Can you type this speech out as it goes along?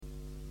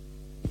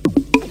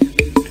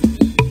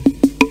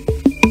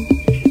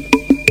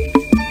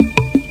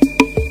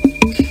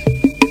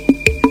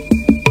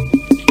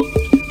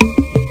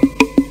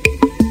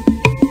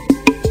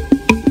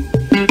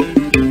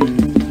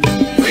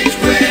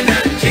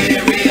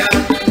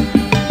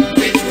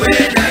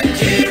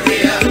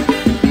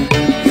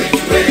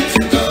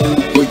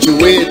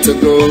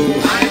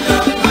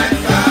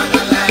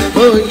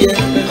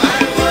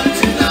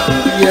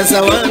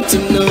Yes, I want to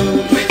know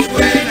which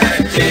way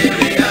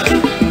Nigeria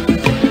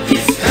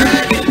is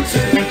heading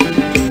to.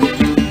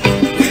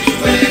 Which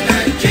way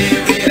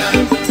Nigeria?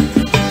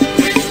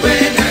 Which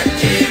way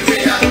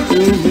Nigeria?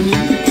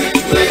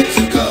 Which way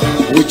to go?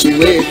 which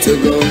way to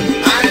go.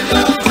 I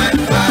love my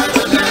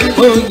fatherland.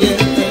 Oh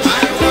yeah,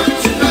 I want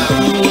to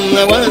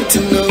know I want to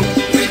know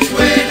which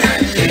way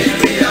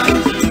Nigeria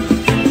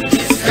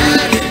is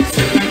heading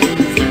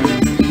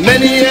to.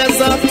 many years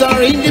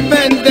after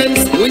independence,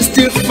 we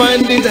still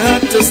find it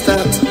hard to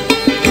start.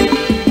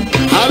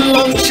 How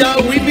long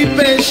shall we be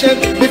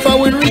patient before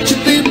we reach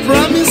the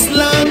promised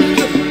land?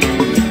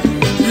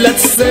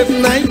 Let's save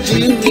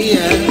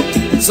Nigeria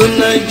so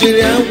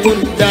Nigeria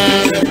won't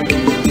die.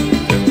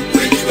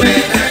 Which way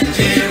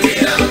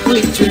Nigeria?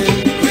 Which way?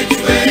 Which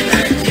way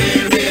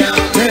Nigeria?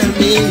 Tell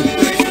me.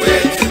 Which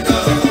way to go?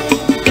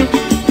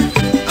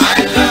 I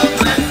love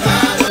my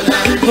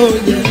fatherland. Oh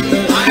yeah,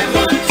 I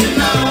want to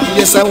know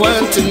yes, I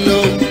want to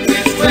know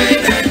which way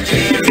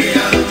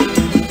Nigeria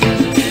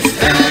is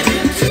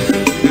heading to.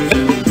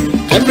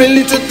 every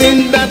little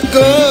thing that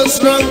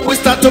goes wrong. We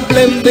start to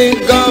blame the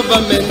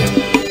government.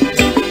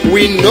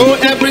 We know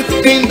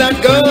everything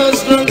that goes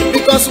wrong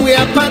because we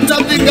are part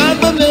of the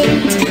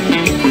government.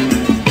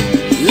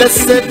 Let's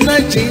save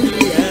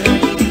Nigeria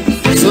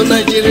so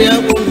Nigeria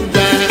won't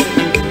die.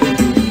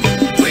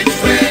 Which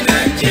way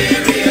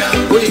Nigeria?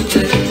 Which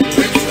way?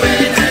 Which way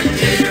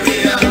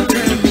Nigeria?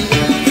 Tell me.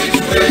 Which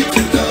way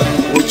to go?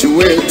 Which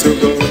way to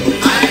go?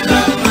 I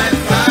love my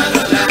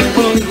fatherland.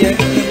 Oh yeah,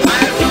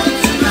 I want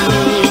to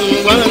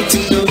know want to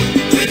know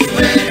which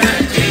way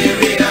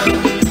Nigeria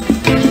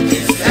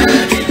is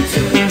heading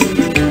to.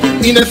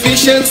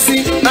 inefficiency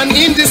and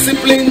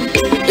indiscipline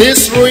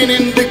is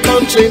ruining the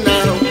country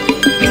now.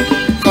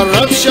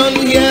 Corruption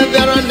here,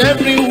 there and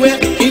everywhere.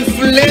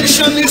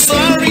 Inflation is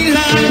soaring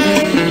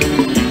high.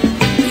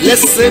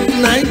 Let's save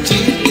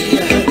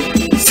Nigeria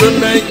so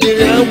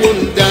Nigeria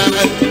won't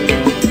die.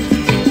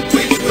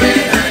 Which way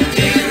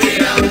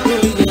Nigeria?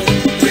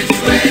 Which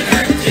way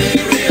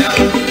Nigeria?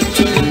 Which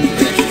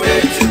way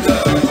to go?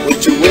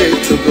 Which way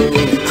to go?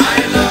 I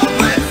love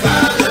my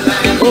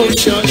fatherland. Oh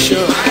sure,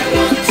 sure. I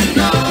want to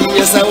know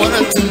Yes, I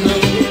want to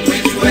know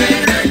which way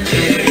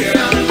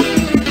Nigeria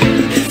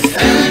is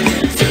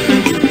heading to.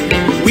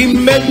 we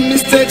made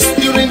mistakes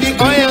during the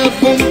oil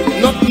boom,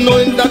 not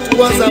knowing that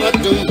was our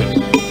doom.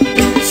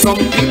 Some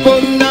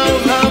people now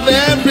have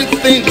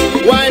everything,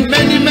 while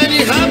many, many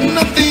have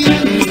nothing.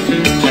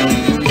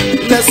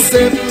 Let's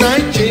save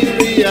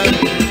Nigeria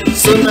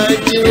so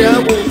Nigeria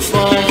won't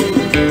fall.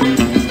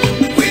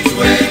 Which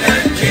way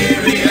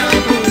Nigeria?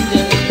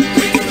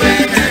 Which way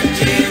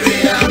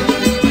Nigeria?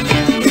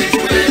 Which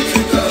way to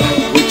go?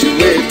 Which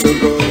way to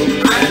go?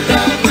 I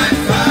love my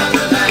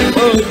fatherland.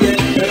 Oh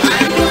yeah,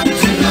 I want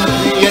to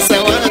know yes, I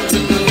want to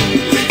know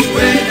which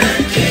way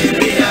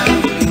Nigeria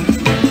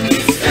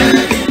is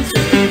heading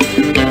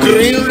to.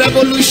 green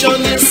revolution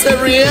is a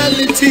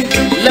reality.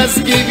 Let's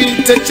give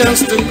it a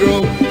chance to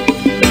grow.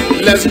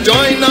 Let's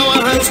join our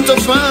hands to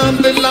farm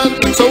the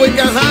land so we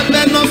can have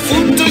enough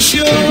food to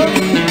show.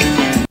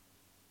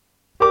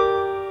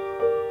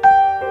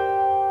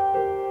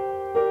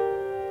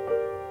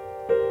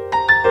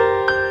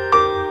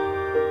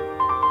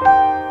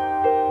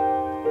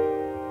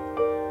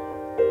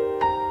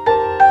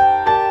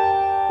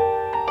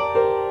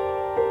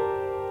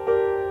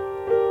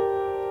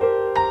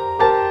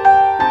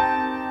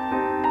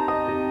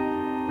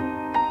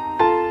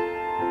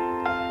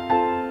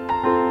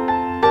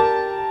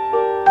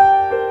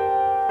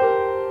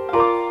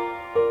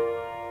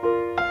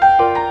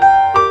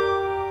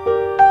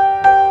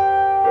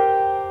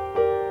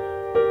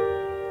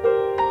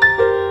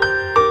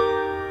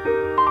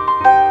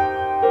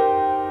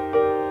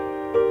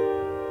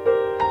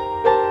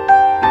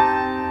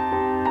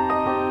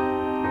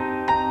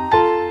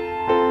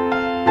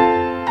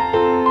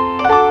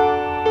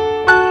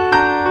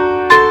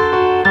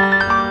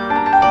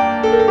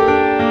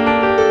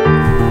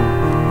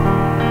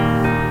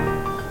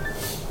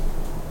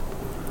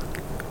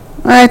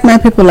 Alright, my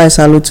people, I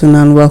salute you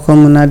and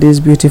welcome on this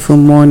beautiful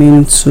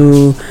morning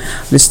to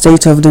the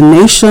State of the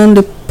Nation,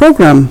 the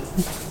program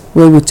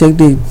where we take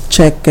the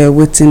check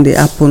waiting the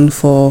happen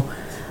for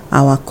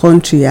our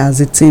country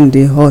as it's in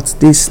the hot.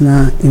 This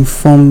now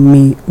Inform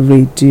Me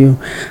Radio.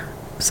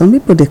 Some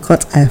people they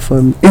cut eye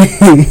for me.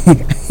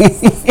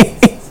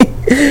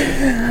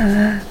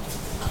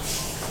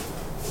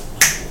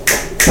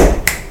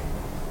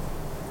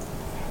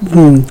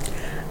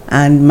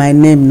 And my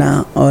name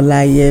now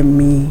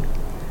Olayemi.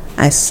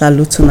 I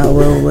salute you now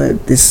well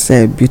this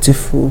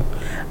beautiful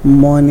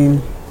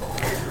morning.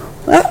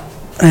 Well,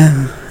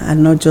 I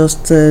not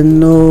just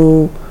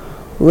know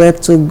where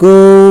to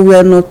go,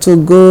 where not to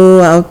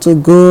go, how to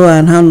go,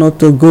 and how not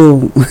to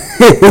go.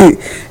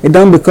 It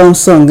don't become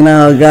song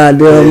now, God.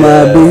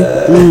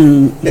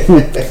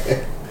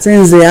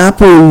 Things they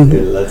happen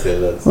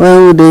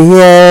when they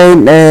hear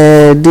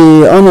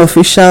the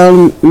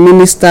unofficial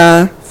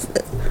minister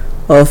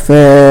of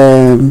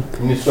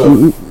Minister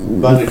of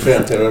Banditry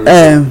and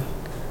Terrorism.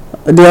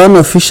 the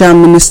unofficial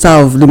minister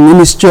of the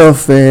Ministry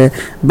of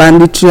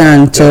Banditry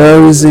and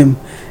Terrorism,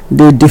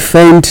 they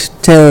defend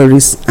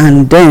terrorists,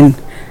 and then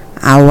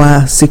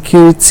our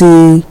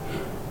security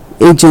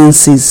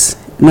agencies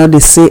they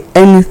say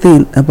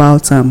anything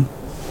about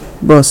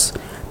boss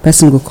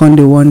person go come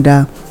dey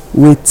wonder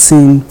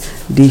wetin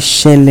dey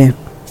shele.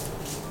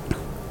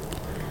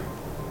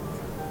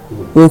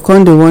 We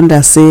come dey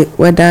wonder say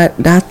whether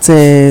that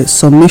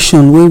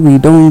submission wey we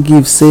don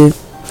give say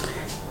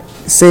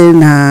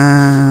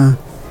na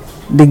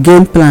the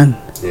game plan,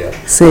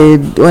 say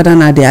whether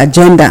na the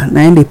agenda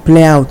na im dey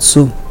play out.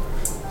 So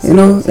we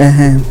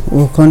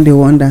come dey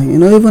wonder,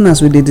 even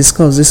as we dey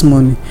discuss this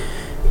morning,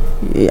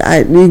 you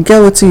get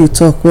wetin you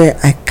talk where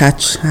I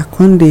catch, I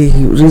come dey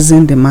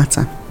reason the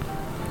matter.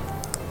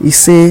 You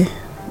say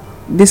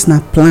this na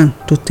plan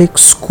to take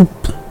scoop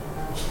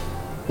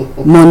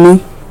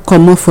money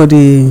comot for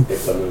the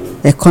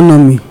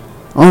economy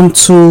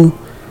unto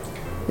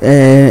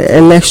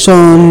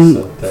election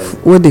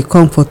wey dey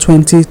come for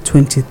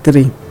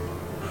 2023.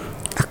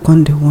 I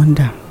come dey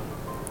wonder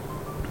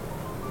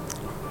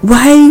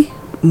why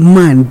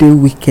man dey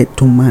wicked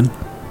to man.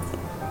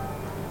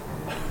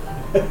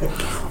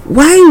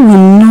 Why we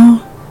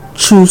no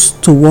choose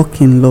to walk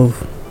in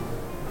love?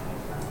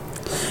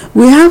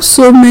 We have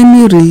so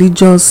many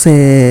religious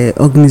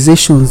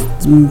organizations,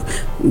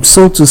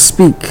 so to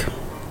speak,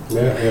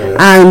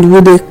 and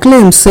we dey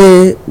claim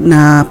say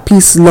na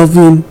peace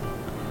loving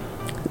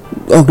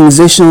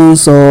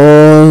organizations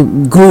or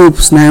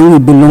groups na we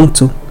belong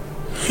to.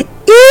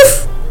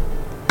 If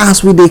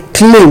as we dey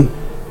claim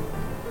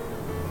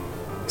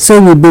say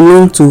we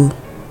belong to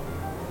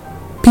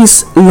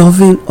peace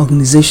loving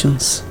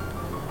organizations,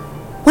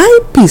 why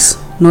peace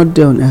not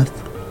dey on earth?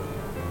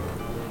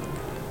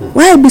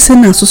 Why be say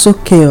na so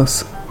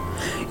chaos?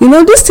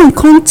 This thing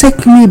can't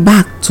take me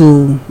back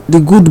to the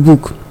good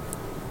book.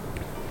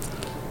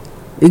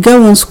 You get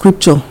one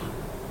scripture,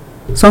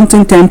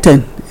 something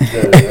 10:10,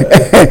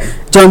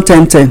 John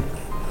 10:10,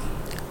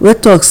 where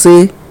talk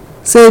say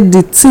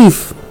the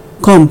thief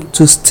come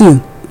to steal,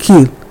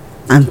 kill,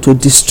 and to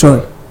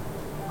destroy.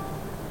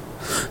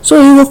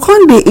 So you go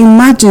come dey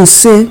imagine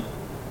say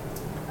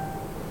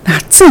na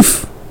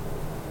thief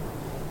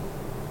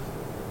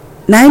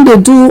na im dey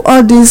do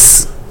all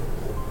these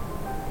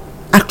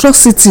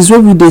atrocities wey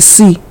we dey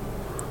see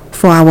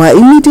for our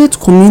immediate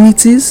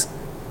communities,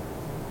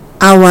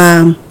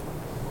 our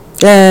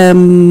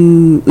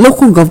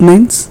local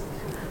governments,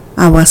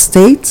 our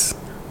states,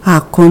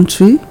 our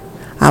country,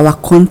 our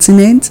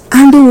continent,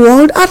 and the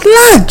world at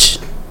large.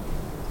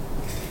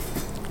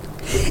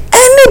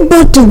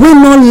 Anybody wey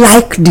no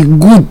like the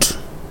good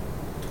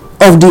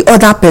of the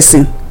other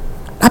person,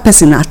 that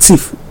person na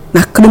thief,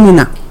 na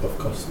criminal. Of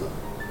course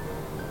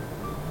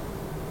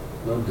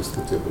not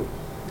disputable.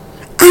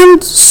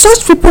 And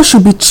such people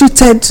should be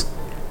treated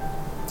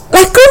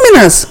like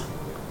criminals.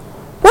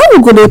 Why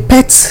we go dey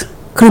pet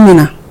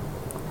criminal?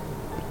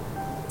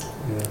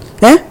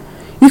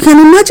 You can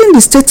imagine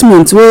the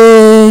statement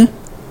where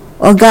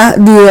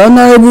the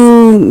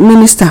honorable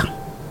minister,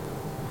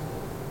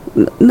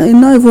 not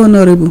even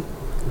honorable,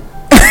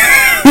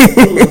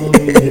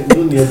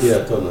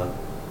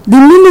 the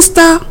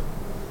minister,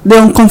 the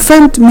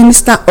unconfirmed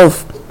minister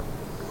of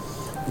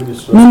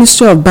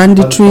Ministry of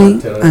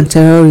Banditry and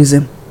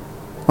Terrorism,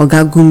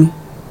 Oga Gumi.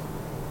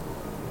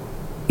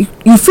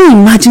 You fit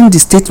imagine the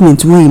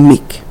statement wey he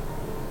make.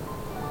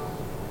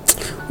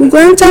 We go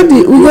enter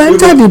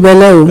the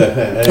belle.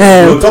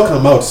 We'll talk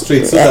them out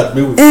straight so that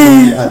maybe we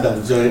can add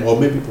and join, or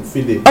maybe people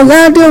feel it.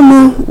 Oga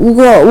Adeomo, we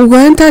go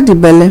enter the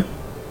belle.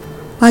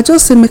 I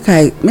just say make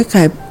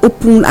I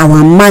open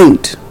our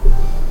mind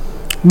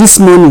this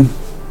morning.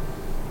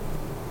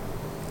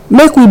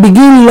 Make we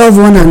begin love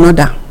one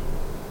another.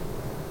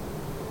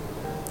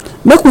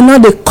 Make we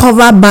not dey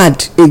cover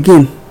bad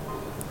again.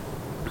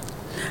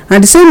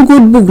 And the same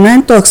good book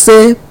na talk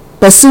say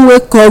person wey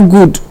call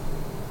good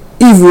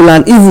evil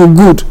and evil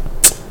good,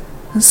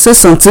 say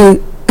something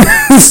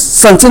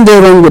dey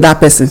wrong with that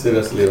person.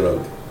 Seriously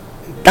wrong.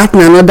 That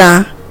na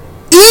another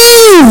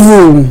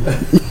evil.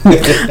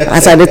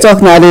 As I dey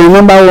talk now, I dey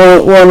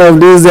remember one of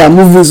those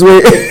movies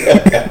where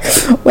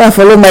I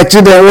follow my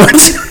children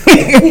watch.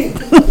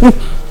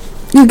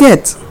 You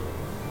get?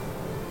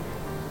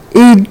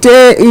 It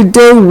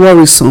dey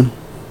worrisome.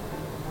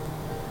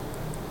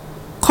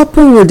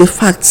 Coupled with the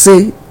fact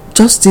say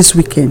just this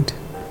weekend,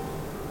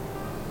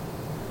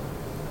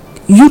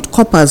 youth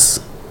corpers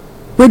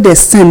wey dey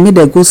send make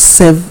dem go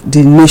serve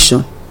the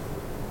nation,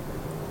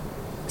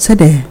 say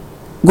they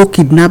go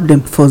kidnap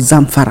them for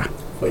Zamfara.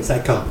 For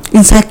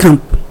inside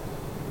camp.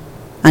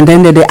 And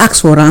then they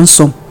ask for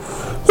ransom.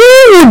 Who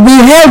will be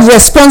held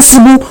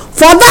responsible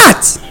for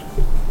that?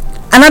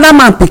 Another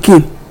man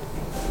pikin.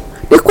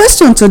 The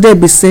question today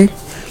be say,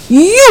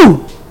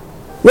 you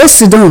wey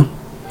sit down,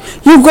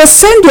 you go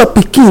send your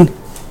pikin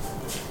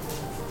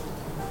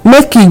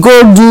make e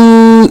go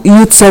do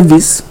youth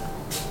service?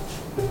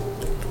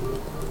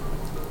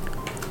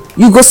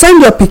 You go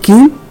send your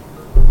pikin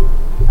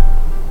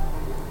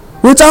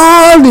with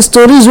all the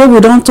stories wey we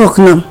don talk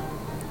now?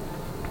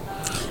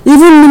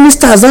 even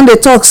ministers don dey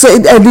talk say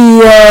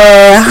the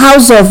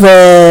house of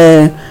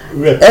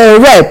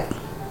rep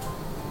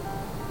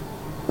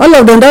all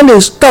of them don dey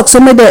talk say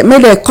make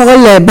dem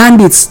call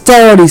bandits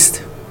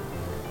terrorists.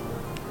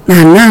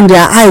 Now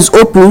their eyes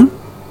open.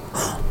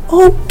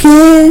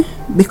 Okay,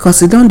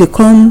 because e don dey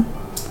come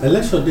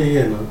election dey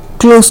here now.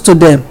 Close to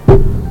them,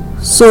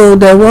 so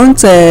they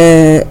want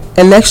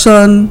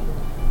election.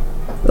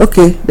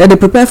 Okay, they dey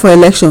prepare for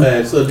election.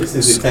 So this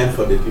is the time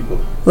for the people.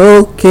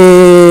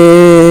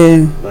 Okay.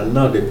 And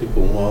now the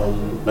people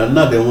want. And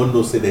now they want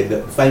to say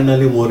they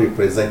finally want to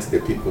represent the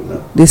people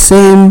now. The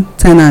same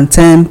 10 and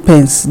 10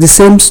 pence, the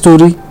same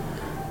story.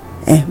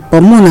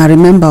 But more I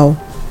remember,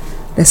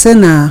 they say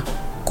na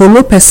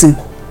Kolo person,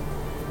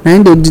 na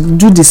they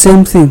do the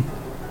same thing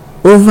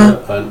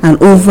over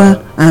and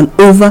over and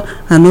over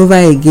and over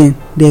again.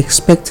 They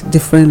expect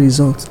different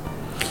results.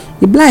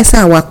 E be like say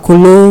our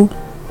Kolo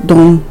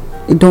don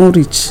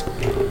reach.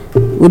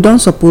 We don't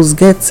suppose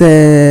get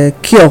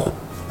cure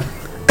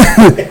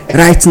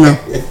right now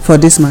for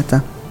this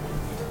matter.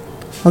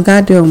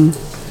 Oga,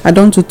 I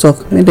don't to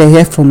talk. May they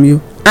hear from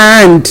you.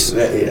 And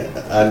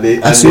the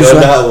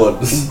other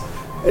ones.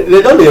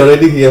 They don't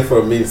already hear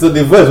from me. So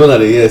the voice one of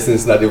the hear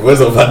since now the voice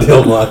of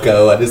Adeomo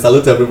Akawa. They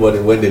salute everybody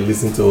when they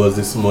listen to us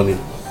this morning.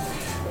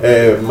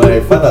 My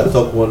father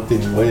talked one thing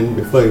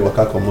before he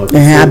waka comot.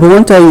 I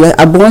want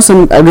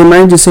to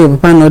remind you say your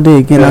papa not there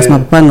again. As my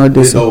papa not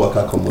there. They don't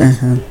waka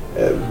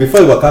comot. Before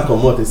he waka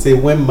comot, he say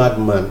when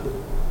madman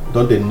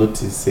don't they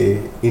notice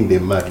say in the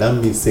mad, that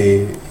means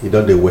say he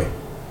don't they wear.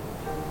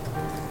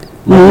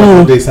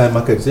 They inside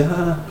market say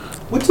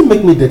what you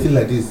make me dirty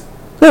like this?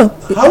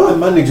 How I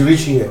manage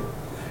reach here?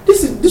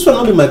 This will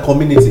not be my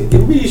community.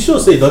 It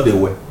shows say don't they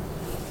wear.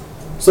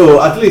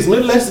 So at least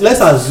maybe let's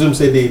assume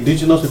say the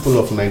indigenous people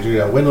of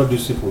Nigeria, when all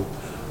these people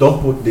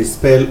don't put the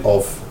spell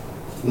of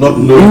not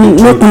knowing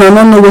the truth.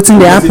 Not know what's in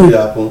the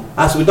happen.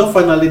 As we don't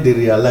finally they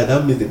realize,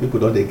 that means the people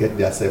don't they get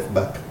their self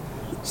back.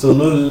 So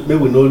maybe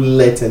we not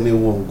let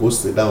anyone go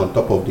sit down on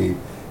top of the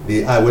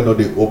eye when not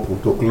they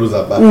open to close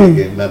our back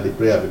again. Now they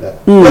pray with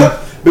that. Well,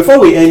 before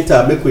we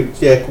enter, make we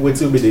check what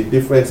will be the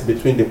difference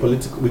between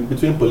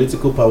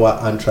political power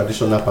and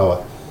traditional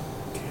power.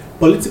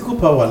 Political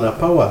power and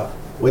power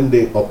when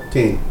they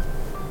obtain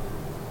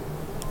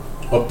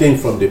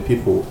from the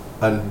people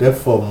and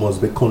therefore must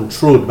be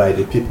controlled by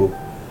the people.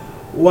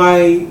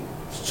 Why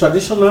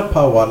traditional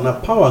power na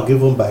power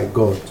given by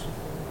God,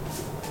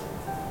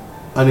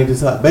 and it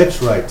is a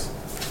birthright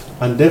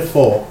and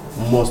therefore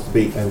must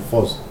be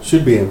enforced,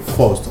 should be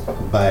enforced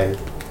by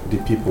the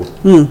people.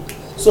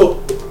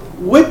 So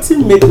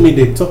wetin make me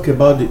they talk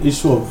about the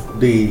issue of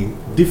the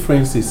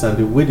differences and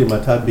the way the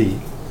matter be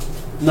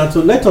now to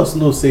let us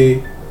know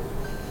say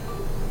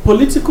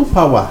political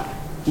power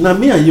now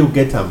me and you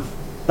get them.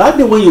 That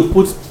day when you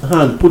put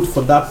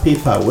for that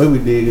paper where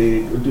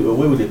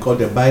they call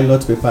the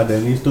ballot paper,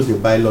 then into the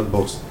ballot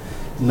box.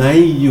 Now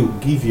you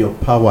give your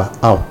power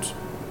out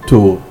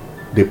to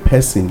the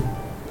person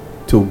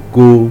to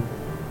go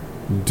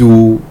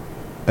do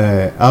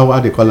how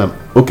they call them.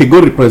 Okay,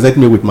 go represent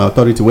me with my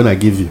authority when I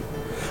give you.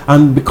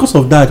 And because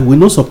of that, we're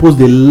not supposed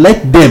to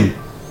let them.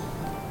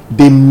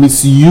 They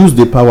misuse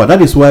the power.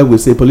 That is why we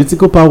say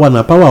political power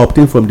and power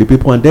obtained from the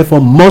people and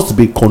therefore must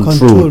be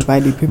controlled by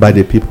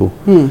the people.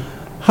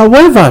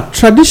 However,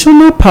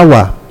 traditional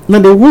power, now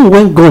the one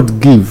when God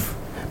give,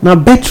 now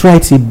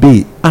birthright it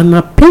be, and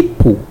now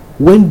people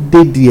when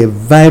they the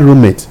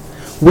environment,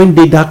 when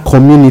they that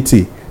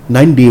community,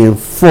 now they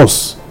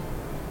enforce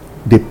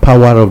the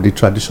power of the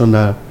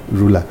traditional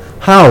ruler.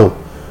 How?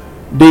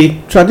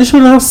 The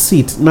traditional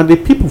seat, now the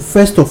people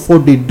first of all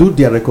they do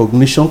their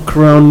recognition,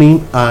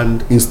 crowning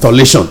and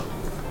installation.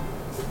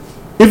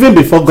 Even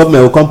before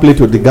government will come play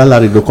to the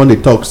gallery, they come they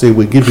talk, say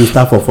we give you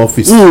staff of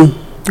office.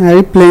 Are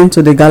you playing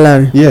to the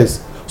gallery?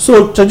 Yes.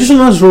 So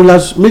traditional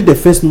rulers make the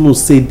first know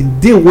say the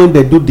day when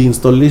they do the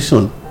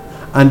installation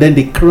and then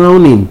the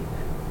crowning.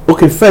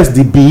 Okay, first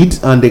the bead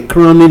and the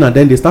crowning and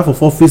then the staff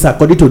of office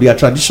according to their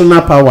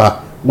traditional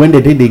power when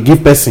they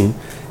give person.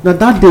 Now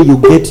that day you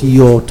get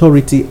your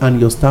authority and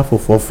your staff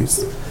of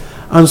office.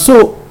 And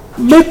so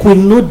make we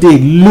know they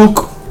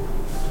look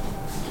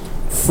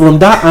from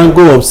that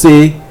angle of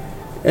say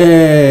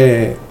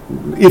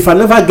if I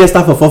never get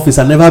staff of office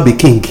I never be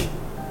king.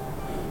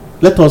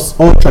 Let us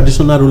all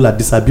traditional rulers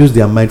disabuse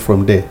their mind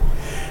from there.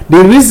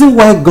 The reason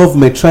why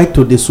government try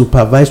to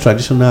supervise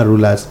traditional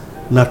rulers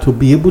now to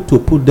be able to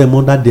put them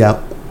under their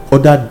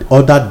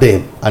order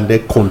them and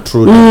then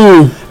control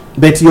them.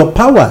 But your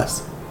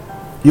powers,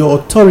 your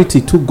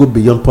authority to go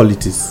beyond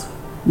politics.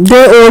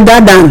 They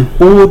older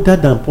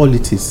than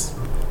politics.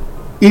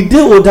 If they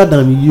older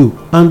than you,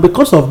 and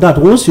because of that,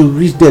 once you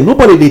reach there,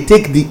 nobody they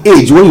take the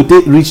age when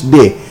you reach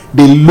there.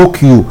 They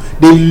look you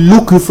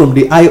from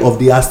the eye of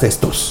the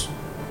ancestors.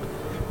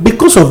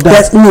 Because of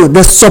that,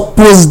 they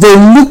suppose they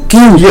look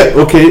you. Yeah,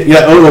 okay,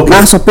 yeah, okay.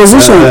 That's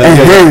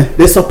supposition.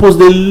 They suppose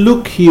they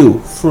look you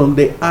from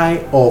the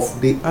eye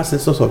of the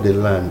ancestors of the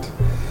land.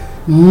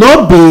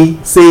 Not be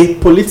say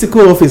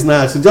political office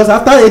now. So just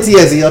after 8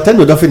 years, your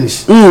tenure don't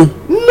finish.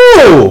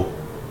 No,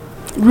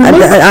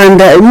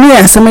 and me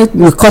and Sami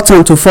we cut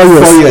on to 4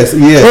 years. 4 years,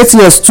 yes. 8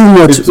 years too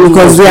much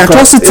because the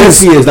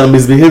atrocities. 8 years and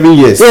misbehaving,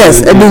 yes.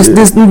 Yes,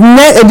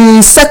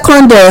 the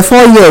second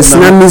 4 years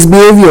na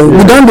misbehavior.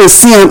 We don dey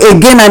see am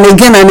again and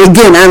again and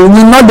again, and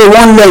we not the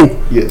one learn.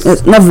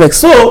 Yes. Not vex.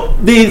 So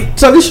the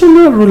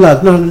traditional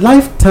rulers na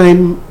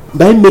lifetime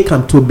na make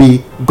am to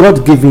be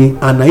God-given,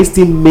 and I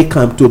still make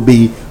am to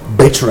be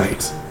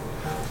birthright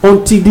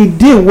until the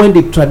day when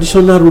the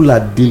traditional ruler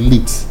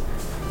delete.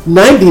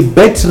 Now the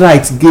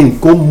birthright again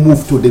go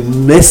move to the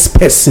next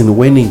person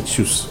when he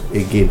choose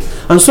again.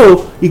 And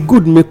so it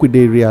good make we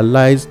dey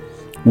realize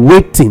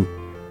waiting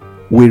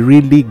we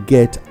really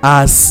get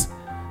as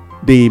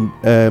the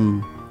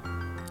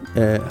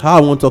how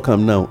I want to talk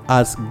am now,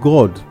 as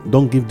God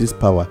don't give this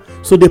power.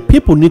 So the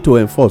people need to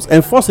enforce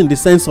in the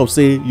sense of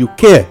say you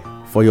care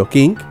for your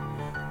king,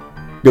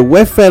 the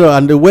welfare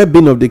and the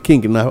well-being of the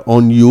king now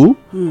on you,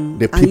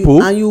 the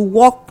people, and you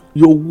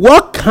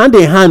work hand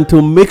in hand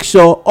to make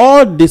sure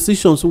all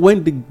decisions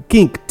when the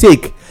king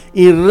take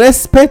in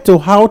respect to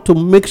how to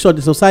make sure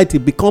the society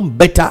become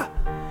better,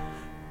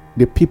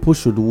 the people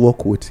should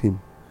work with him,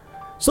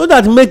 so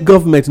that make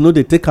government know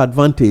they take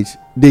advantage,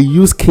 they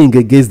use king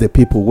against the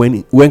people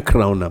when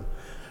crown them.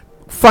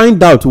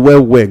 Find out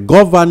where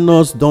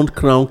governors don't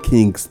crown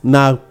kings.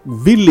 Now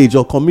village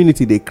or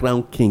community they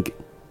crown king,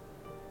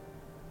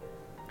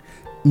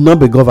 not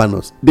the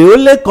governors. They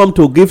only come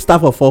to give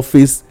staff of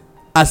office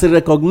as a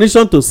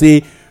recognition to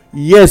say,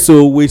 yes,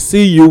 so we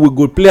see you, we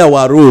go play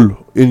our role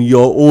in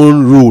your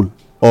own rule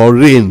or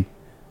reign.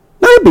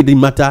 That be the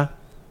matter.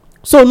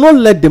 So not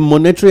let the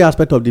monetary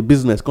aspect of the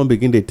business come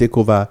begin to take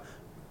over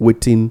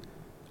within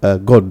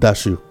God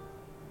dash you.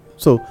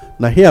 So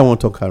now here I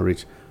want to talk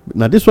rich.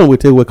 Now this one we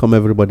take welcome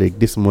everybody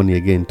this morning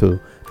again to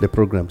the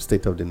program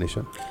State of the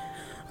Nation.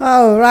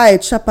 All right,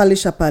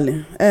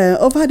 Shapali.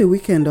 Over the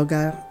weekend,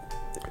 Oga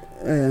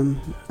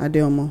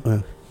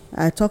Adeomo,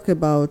 I talk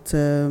about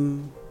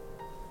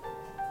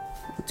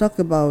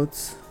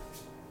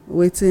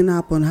waiting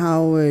happen,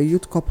 how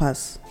youth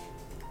corpers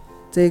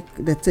take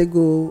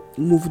go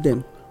move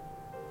them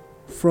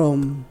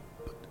from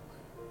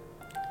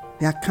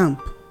their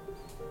camp.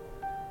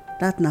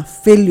 That na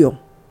failure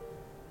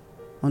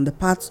on the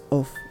part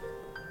of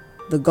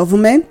the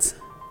government,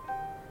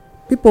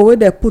 people wey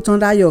they put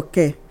under your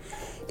care.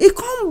 It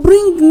can't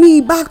bring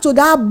me back to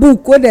that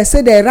book where they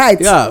say they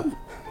write. Yeah,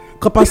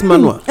 Corpers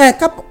Manual.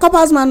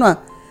 Corpers Manual.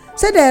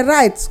 Say they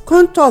write,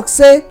 come talk,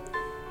 say,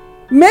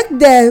 make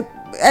them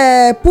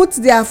put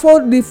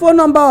the phone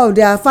number of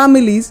their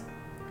families,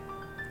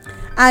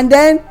 and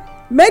then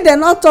make them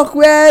not talk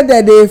where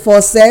they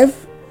for save.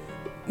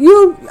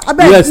 You, I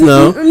bet, yes,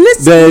 now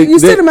you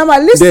still remember,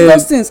 list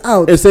those things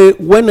out. They say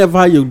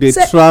whenever you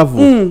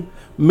travel,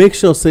 make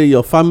sure say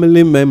your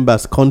family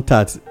members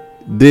contact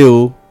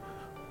they,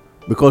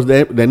 because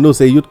they know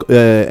say you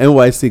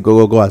NYC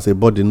go as a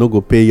body no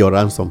go pay your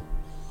ransom.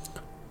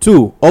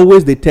 2,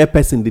 always they tell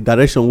person the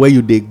direction where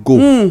you they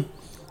go,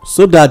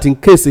 so that in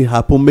case it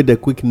happen, make the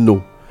quick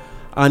know.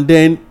 And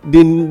then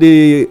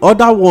the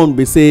other one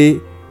be say,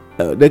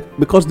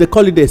 because they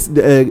call it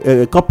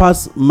the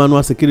Corpers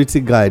Manual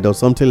Security Guide or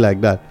something like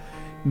that.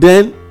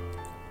 Then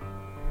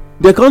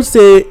they can't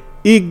say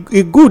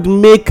it good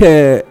make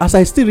as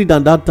I still read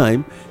at that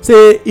time,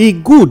 say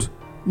it good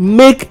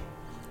make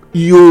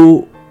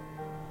you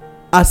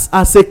as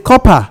a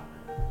copper,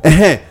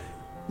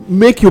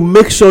 make you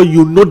make sure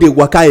you know the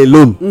waka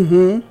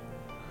alone.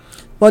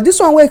 But this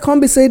one way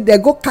can't be said they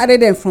go carry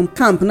them from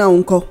camp now,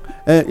 uncle.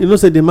 You know,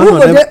 say the manual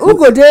who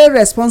go they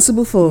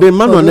responsible for the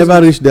manual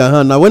never reach their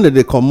hand. Now when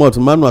they come out,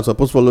 manual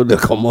supposed to follow they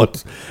come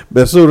out.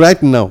 But so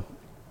right now,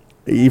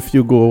 if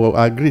you go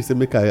agree, say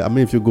make I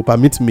mean if you go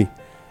permit me,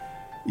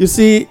 you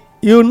see,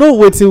 you know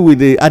waiting with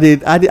the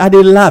I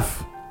they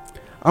laugh.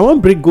 I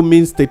want bring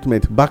Gumi's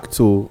statement back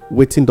to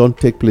waiting don't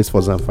take place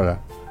for Zamfara.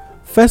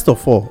 First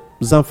of all,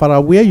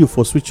 Zamfara, where you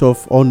for switch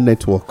off on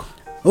network?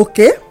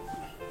 Okay.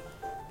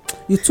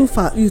 You too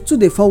far. You too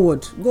dey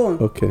forward. Go on.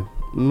 Okay.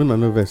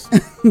 No verse.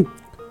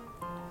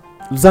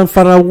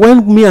 Zamfara,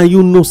 when me and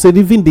you know, said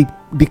even the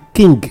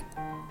king,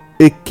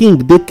 a king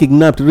they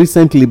kidnapped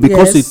recently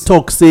because he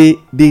talk say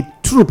the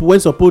troop when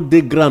suppose they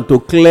grant to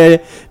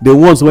clear the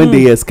ones when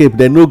they escape,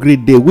 they no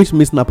great day, which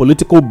means na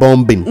political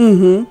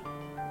bombing.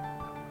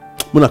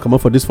 When I come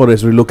out for this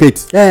forest,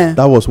 relocate. Yeah.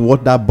 That was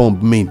what that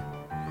bomb mean.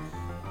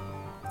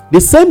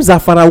 The same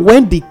Zamfara,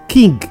 when the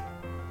king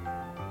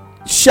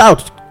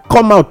shout,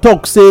 come out,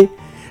 talk, say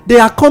they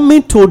are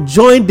coming to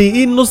join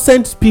the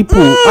innocent people,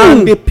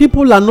 and the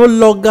people are no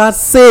longer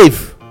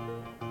safe.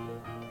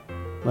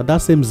 Now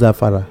that same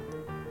Zamfara,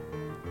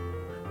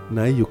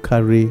 now you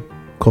carry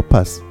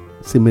corpers,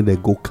 see me they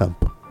go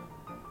camp.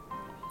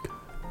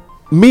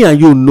 Me and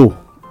you know,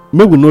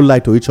 may we no lie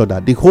to each other.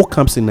 The whole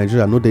camps in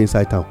Nigeria know the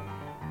inside town.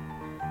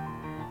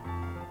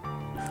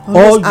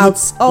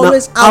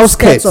 Always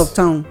outskirts of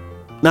town.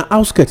 Now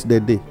outskirts they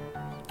day.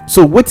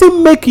 So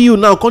wetin make you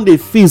now come dey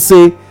feel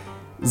say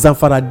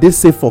Zamfara dey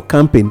safe for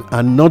camping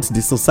and not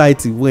the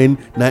society when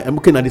I'm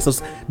looking at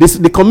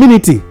the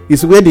community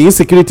is where the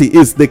insecurity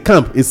is. The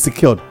camp is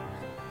secured.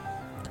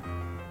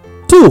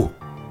 2,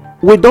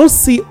 we don't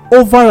see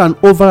over and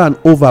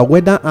over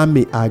whether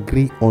army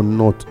agree or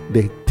not,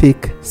 they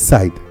take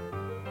side.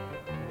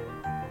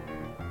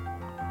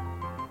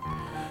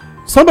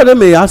 Somebody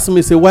may ask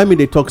me, say, why me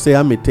they talk, say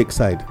army take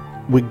side?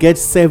 We get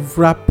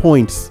several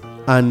points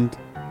and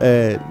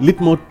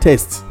litmus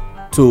tests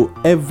to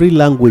every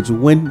language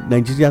when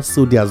Nigeria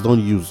soldiers don't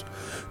use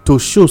to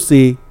show,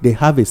 say, they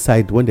have a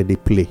side when they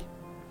play.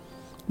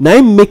 Now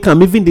it make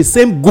them even the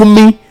same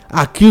Gumi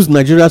accuse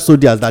Nigeria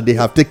soldiers that they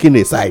have taken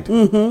a side.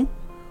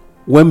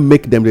 When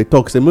make them they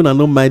talk, say, I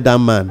no mind that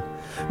man.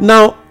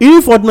 Now,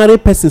 if ordinary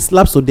person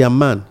slaps on their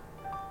man,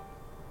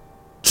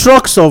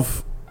 trucks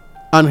of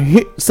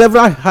and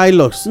several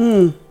highlots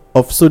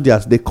of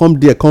soldiers, they come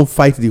there, come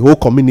fight the whole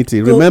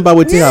community. Remember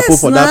what happened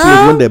for that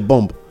place when they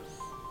bomb.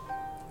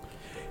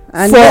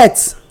 And for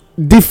yet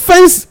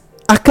defense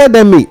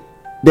academy,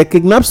 they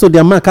kidnap so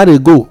their man carry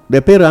go,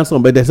 they pay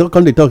ransom, but they still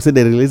come, they talk, say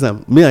they release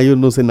them. Me and you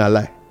know, say na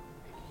lie.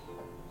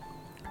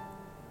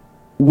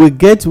 We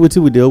get what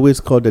we always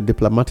call the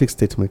diplomatic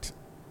statement,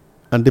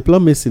 and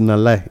diplomacy na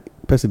lie.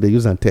 Person they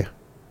use and tear.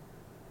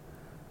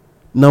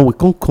 Now we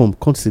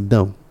can't sit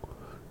down.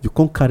 You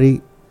can't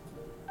carry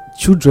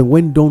children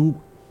when don't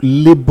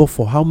labor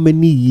for how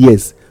many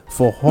years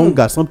for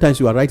hunger. Sometimes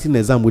you are writing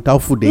exam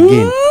without food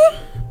again.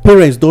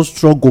 Parents don't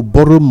struggle,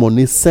 borrow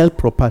money, sell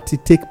property,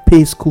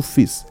 pay school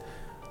fees.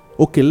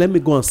 Okay, let me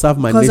go and serve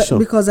my nation.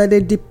 Because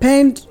they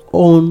depend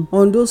on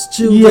those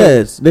children.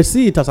 Yes, they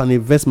see it as an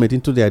investment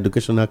into their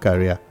educational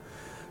career.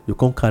 You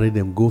can't carry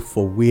them go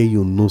for where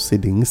you know, say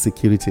the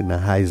insecurity in a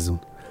high zone.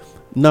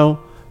 Now,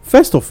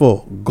 first of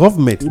all,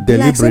 government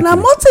deliberately. Like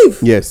motive.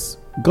 Yes,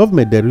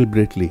 government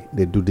deliberately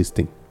they do this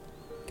thing.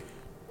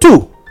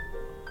 2,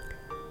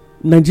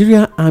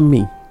 Nigeria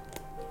army,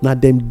 now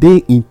them they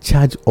in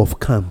charge of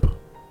camp.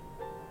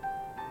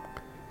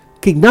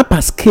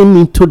 Kidnappers came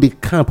into the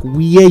camp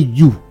where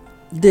you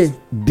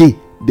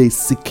they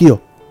secure.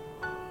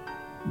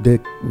 They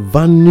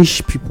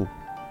vanish people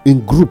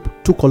in group,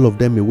 took all of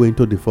them away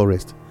into the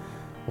forest.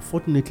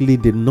 Unfortunately,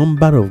 the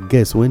number of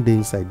guests when they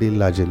inside they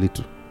large a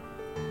little.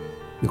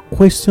 The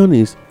question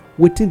is,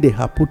 what did they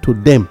happen to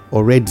them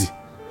already?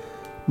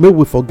 May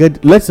we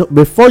forget,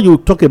 before you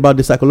talk about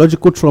the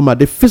psychological trauma,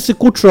 the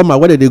physical trauma,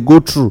 whether they go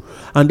through,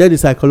 and then the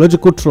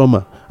psychological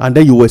trauma, and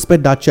then you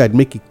expect that child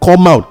make it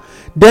come out.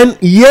 Then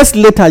years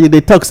later,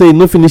 they talk, say,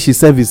 no finish his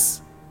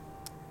service.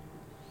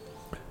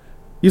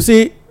 You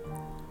see,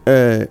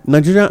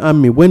 Nigerian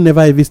army, whenever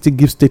I still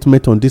give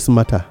statement on this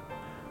matter,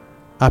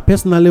 I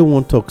personally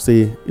want to talk,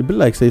 say, it be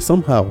like, say,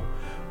 somehow,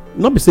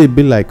 not be say it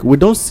be like, we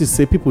don't see,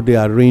 say, people, they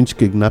arrange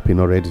kidnapping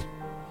already.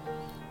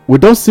 We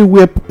don't see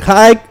where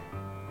high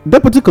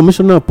Deputy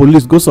Commissioner of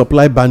Police go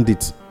supply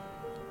bandits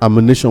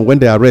ammunition when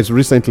they arrest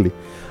recently.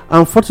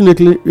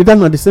 Unfortunately, it is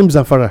not the same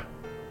Zamfara.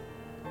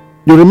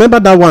 You remember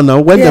that one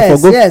now when they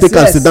forgot take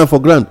and sit down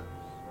for ground.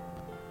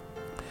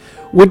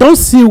 We don't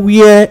see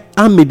where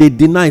army they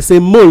deny, say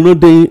more no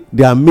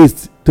they are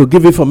missed to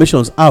give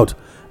informations out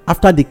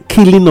after the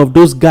killing of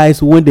those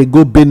guys when they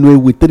go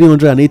Benue with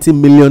 380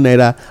 million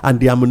naira and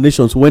the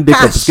ammunitions when they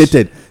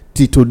confiscated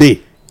till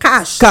today.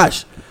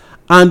 Cash.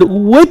 And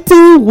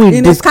waiting with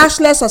in a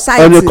cashless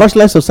society. In a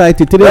cashless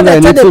society,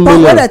 380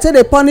 million. When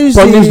they punish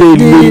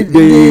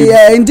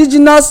the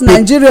indigenous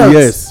Nigerians.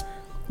 Yes.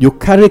 You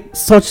carry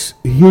such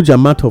huge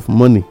amount of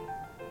money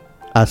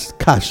as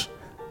cash,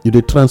 you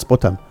dey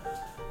transport them.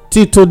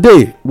 Till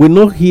today, we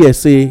no hear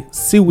say,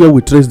 see where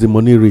we trace the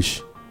money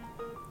reach.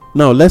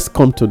 Now let's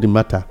come to the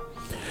matter.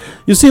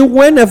 You see,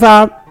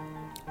 whenever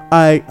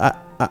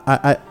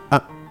I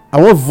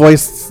want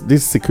voice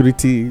this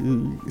security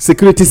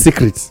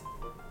secrets.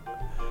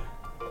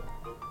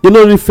 You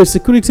know, if a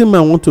security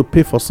man want to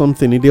pay for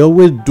something, they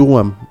always do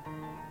them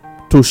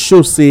to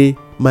show, say,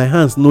 my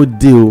hands no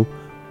deal.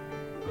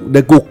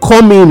 They go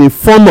come in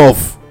form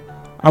of,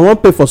 I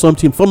want pay for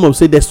something, in form of,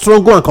 say, they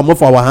strong go and come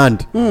off our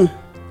hand.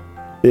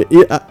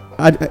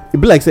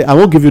 It be like, say, I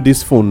won't give you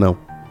this phone now.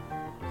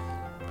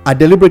 I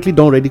deliberately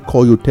don't already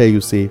call you, tell you,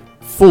 say,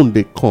 phone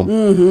they come.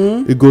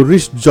 It go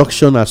reach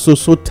junction at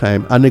so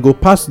time, and they go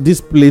pass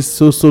this place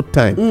so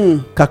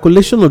time.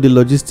 Calculation of the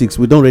logistics,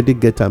 we don't already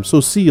get them.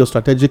 So see your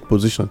strategic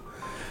position.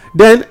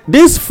 Then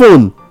this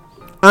phone,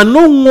 I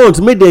no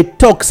want make they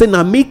talk, say,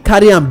 na me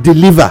carry am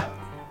deliver.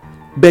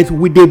 But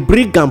we dey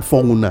bring am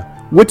for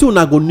una. Wetin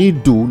una go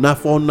need do na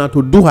for una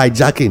to do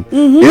hijacking.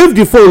 If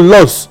the phone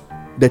lost,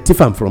 they thief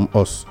am from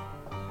us.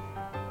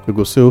 You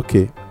go say,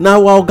 okay,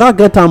 now our oga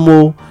get am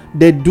o.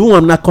 They do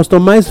am na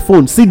customized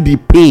phone. See the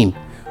pain.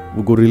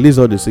 We go release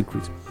all the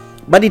secrets.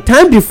 By the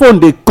time the phone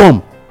they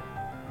come,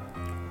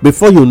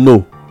 before you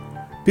know,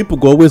 people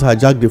go always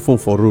hijack the phone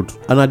for road.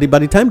 And by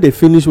the time they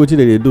finish wetin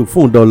they do,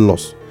 phone don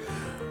lost.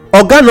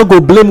 Oga no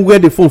go blame where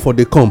the phone for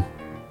they come.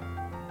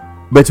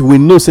 But we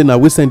know, say, now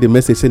we send the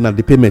message, say, now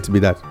the payment be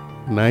that.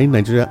 Now in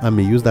Nigeria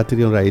army use that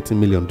 380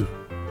 million do.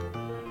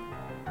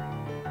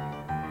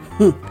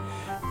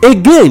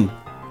 again,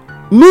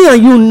 me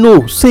and you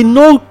know say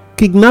no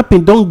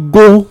kidnapping don't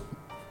go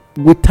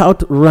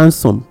without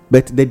ransom,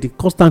 but they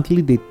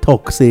constantly they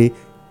talk say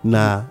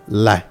na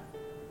lie.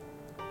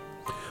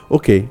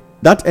 Okay,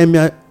 that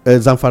emir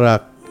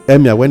Zamfara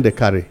emir when they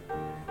carry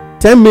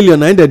 10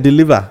 million and they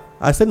deliver,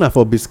 I said na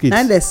for biscuits.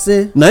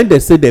 Now they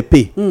say they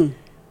pay.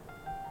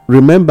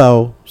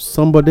 Remember,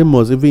 somebody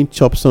must even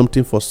chop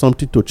something for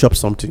something to chop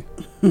something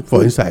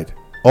for inside.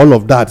 All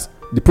of that,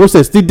 the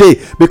process still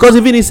dey, because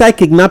even inside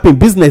kidnapping,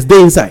 business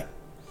dey inside.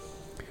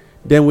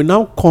 Then we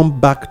now come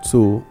back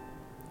to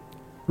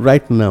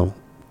right now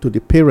to the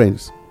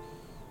parents.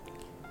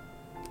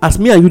 As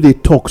me and you they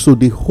talk, so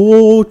the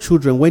whole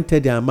children went to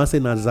their mama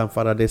saying,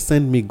 Zamfara, they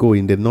send me go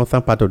in the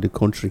northern part of the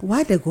country.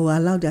 Why they go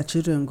allow their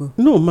children go?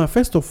 No, ma,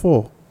 first of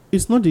all,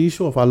 it's not the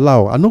issue of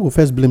allow. I no go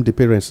first blame the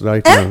parents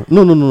right now.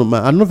 No,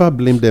 ma. I never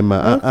blame them,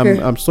 ma.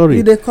 Okay. I'm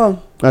sorry. They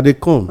come. They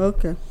come.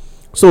 Okay.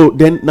 So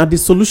then, now the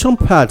solution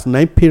part,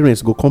 9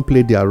 parents go come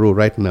play their role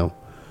right now.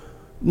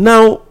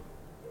 Now,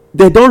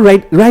 they don't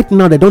right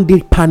now. They don't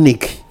dey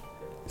panic.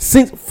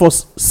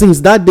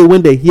 Since that day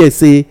when they hear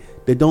say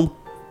they don't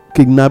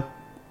kidnap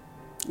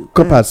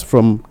coppers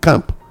from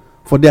camp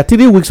for their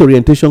 3 weeks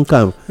orientation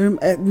camp.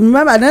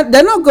 Remember,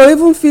 they're not going to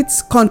even fit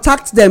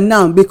contact them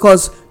now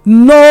because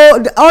all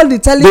the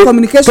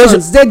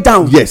telecommunications they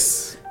down.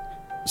 Yes.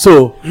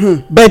 So,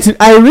 but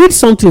I read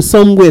something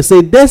somewhere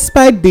say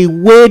despite the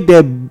way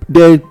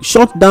they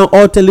shut down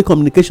all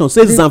telecommunications,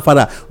 says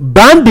Zamfara,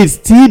 bandits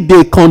still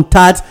they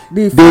contact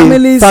the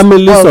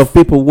families of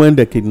people when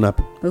they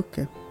kidnap.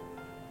 Okay.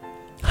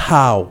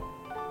 How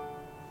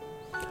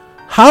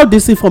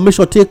this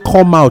information take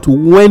come out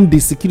when the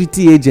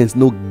security agents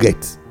no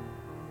get?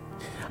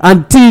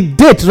 Until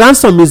date,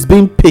 ransom is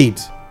being paid.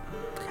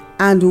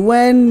 And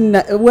when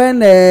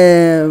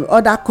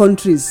other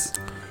countries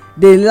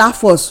they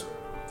laugh us,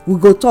 we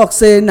go talk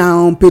say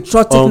now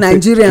patriotic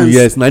Nigerians.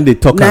 Yes, now they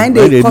talk. Now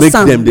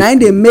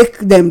they make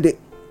them.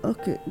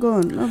 Okay, go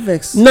on, no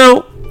vex.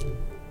 Now,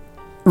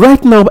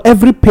 right now,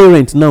 every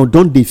parent now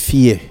don't they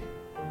fear,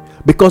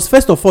 because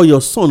first of all,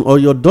 your son or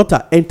your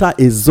daughter enter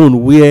a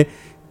zone where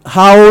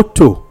how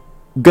to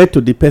get to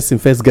the person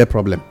first get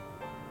problem.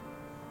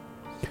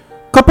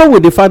 Couple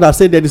with the father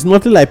say there is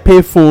nothing like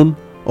pay phone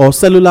or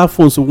cellular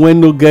phones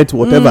when no get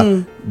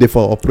whatever they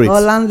for operate or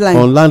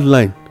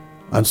landline.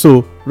 And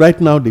so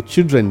right now the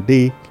children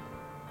they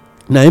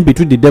now in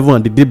between the devil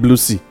and the deep blue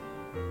sea.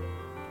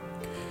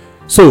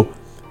 So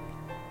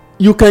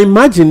you can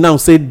imagine now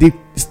say the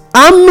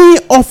army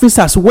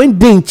officers when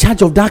they in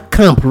charge of that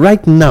camp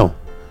right now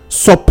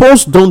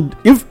suppose don't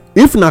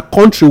if in a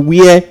country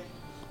where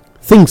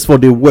things for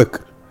the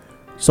work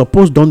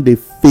suppose don't they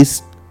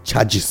face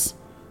charges.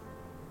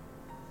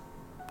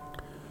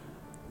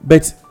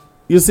 But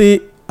you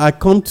see, I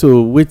come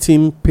to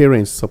waiting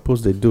parents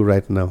suppose they do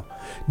right now.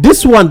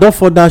 This one don't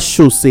further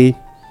show say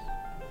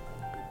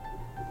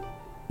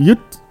you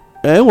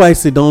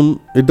NYC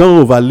don't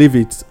overlive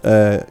its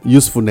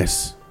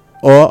usefulness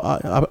or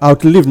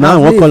outlive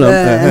now what call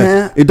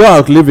it don't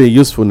outlive a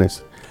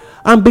usefulness.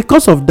 And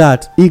because of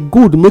that, it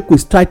good make we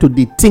try to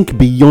think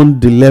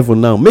beyond the level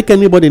now. Make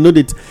anybody know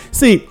that.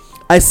 See,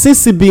 I see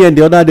CBN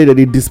the other day that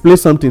they display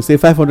something, say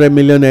 500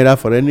 million naira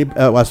for any.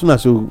 As soon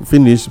as you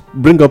finish,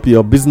 bring up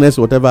your business,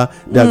 whatever.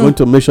 They are going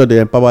to make sure they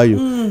empower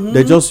you.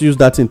 They just use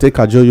that and take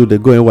cajole you. They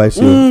go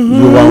NYC.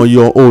 You are on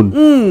your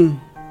own.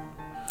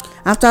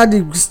 After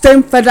the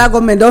same federal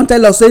government don't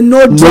tell us say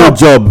no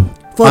job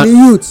for the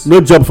youth.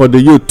 No job for the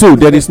youth too.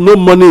 There is no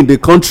money in the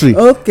country.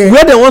 Okay.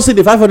 Where they want to see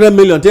the 500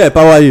 million to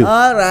empower you.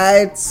 All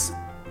right.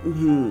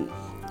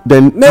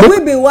 Then may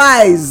we be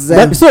wise.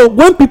 So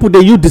when people they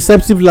use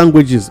deceptive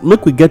languages,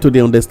 make we get to they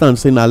understand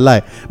saying a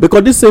lie,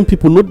 because these same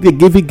people not they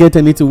get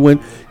anything when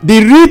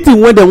the real thing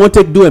when they want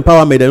to do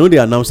empowerment they know they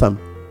announce them.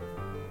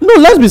 No,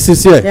 let's be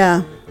sincere.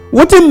 Yeah.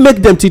 What they make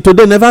them till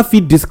today never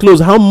fit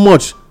disclose how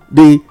much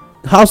the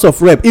House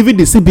of Rep, even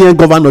the CBN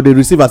governor, they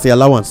receive as the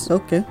allowance.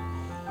 Okay.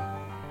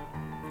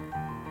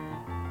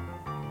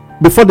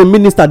 Before the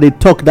minister they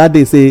talk that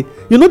they say,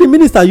 the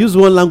minister use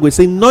one language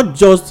saying not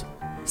just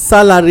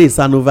salaries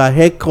and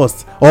overhead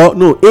costs or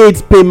no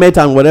aid payment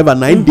and whatever.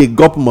 Now they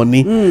got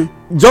money.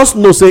 Just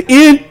know say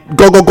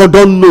go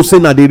don't know say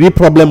now the real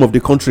problem of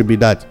the country be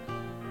that.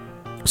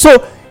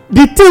 So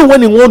the thing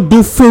when you won't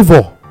do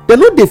favor, they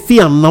know they fee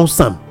announce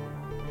them.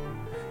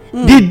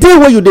 The day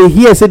when you they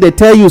hear say they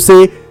tell you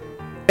say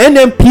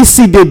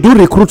NMPC they do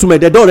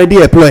recruitment, they don't already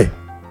employ.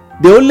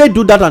 They only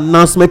do that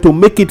announcement to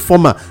make it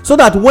formal, so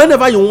that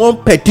whenever you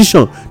want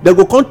petition, they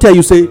go come tell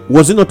you say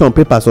was it not on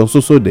papers on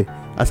so day.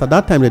 As at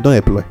that time they don't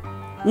employ.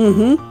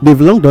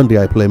 They've long done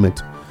their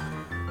employment.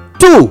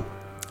 2,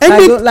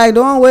 like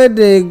the one where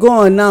they go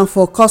on now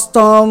for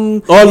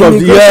custom. All of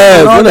when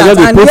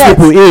they put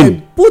people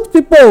in. Put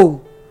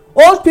people.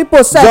 Old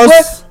people say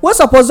we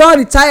suppose all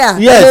retire.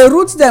 Yes. They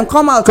root them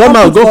come out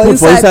go put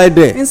for inside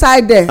there.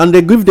 Inside there. And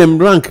they give them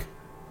rank.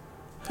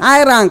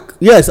 high rank.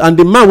 Yes, and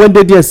the man when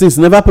dey there since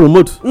never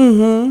promote.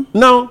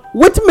 Now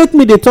wetin make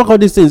me dey talk all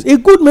these things? E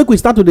good make we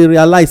start to dey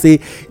realize say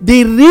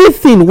the real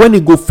thing when e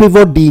go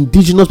favour the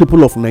indigenous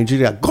people of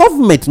Nigeria,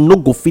 government no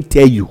go fit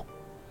tell you.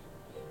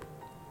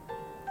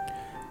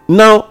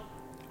 Now,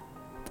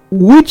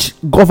 which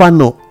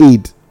governor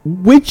aid,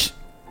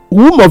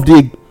 whom of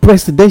the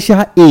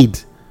presidential aid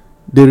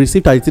they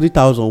receive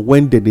 33,000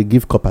 when they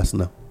give coppers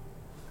now?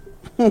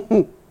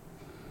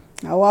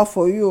 I work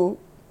for you.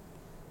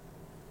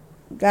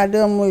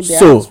 Goddamn way they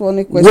So ask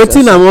funny questions.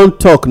 wetin I wan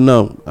talk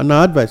now, and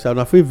na advice, and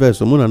I fit vex,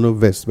 so una no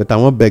vex, but I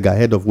wan beg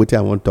ahead of wetin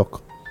I wan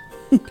talk.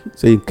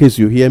 So in case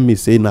you hear me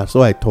say na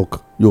so I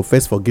talk, you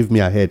first forgive me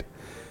ahead.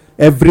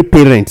 Every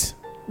parent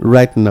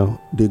right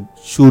now, they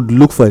should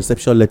look for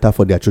exception letter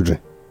for their children.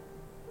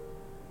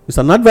 It's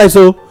an advice.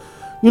 So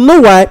you know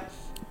why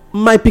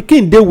my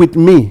pikin dey with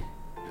me,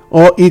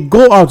 or he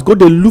go out go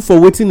dey look for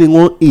wetin he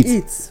wan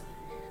eat,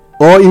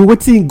 or he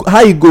wetin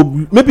how he go,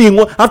 maybe he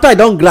wan, after I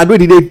don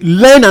graduate he dey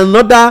learn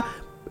another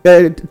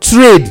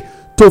trade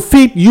to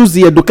fit use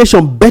the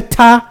education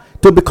better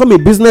to become a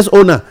business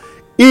owner.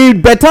 E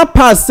better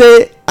pass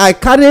say I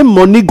carry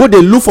money go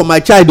dey look for my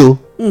child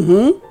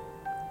o.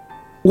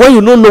 When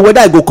you no know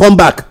whether I go come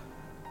back.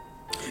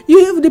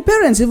 If the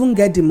parents even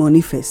get the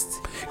money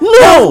first,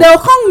 No, they'll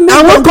come make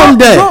I won't come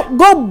there.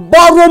 go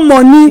borrow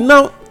money.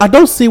 Now I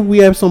don see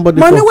where somebody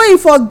Money from wey you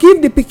for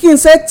give the pikin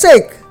say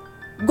take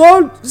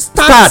go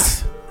start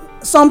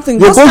something, You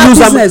go go start use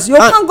am, business. You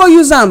can't go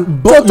use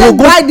am but to you take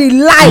go buy the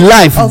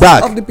life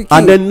back, of the pikin.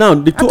 and then now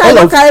the two after you all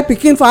don of carry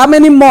pikin for how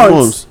many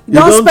months? You You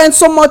don don- spend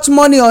so much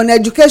money on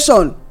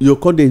education. you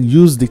come dey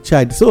use the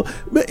child. So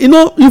you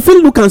know, you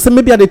fit look and say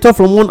maybe I dey talk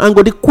from one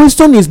angle. The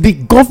question is, the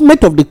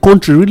government of the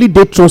country really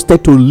dey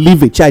trusted to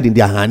leave a child in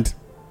their hand?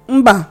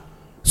 Mba.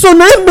 So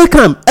now im make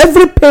am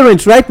every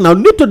parent right now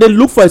need to dey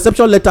look for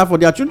exception letter for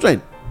their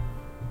children.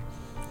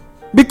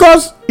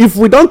 Because if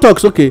we don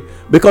talk, okay,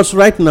 because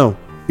right now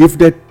if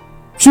they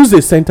choose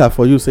a center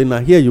for you, say na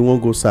here you wan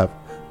go serve,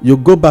 you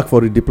go back for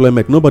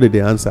redeployment, nobody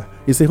dey answer.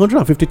 It's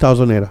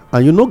 150,000 naira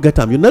and you no get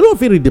am, you never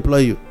fit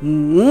redeploy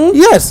you.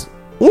 Yes,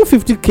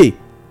 150k.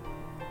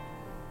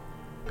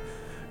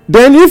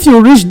 Then if you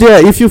reach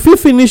there, if you fit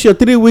finish your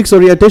 3 weeks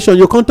orientation,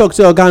 you come talk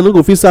say oga I no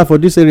go fit serve for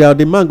this area,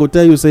 the man go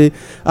tell you say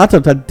out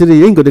of 33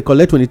 you ain't go dey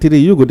collect 23,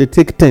 you go dey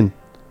take 10.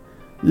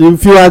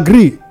 If you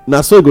agree,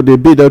 na so e go dey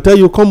be. They'll tell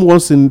you come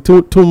once in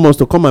two months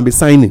to come and be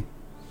signing,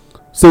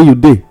 say you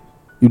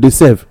dey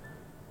serve.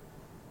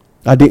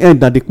 At the end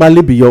na the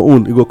kpali be your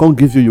own, e go come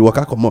give you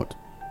waka comot.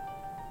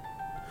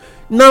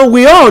 Now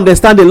we all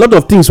understand a lot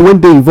of things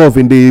when they involve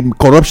in the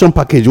corruption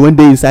package when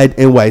they inside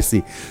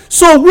NYC.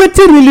 So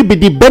wetin really be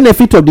the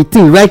benefit of the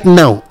thing right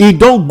now? E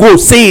don go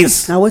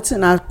since. Na wetin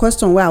na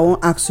question wey I wan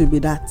ask you be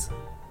that.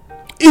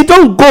 E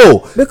don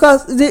go.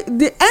 Because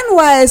the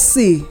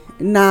NYSC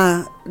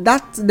na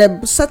that they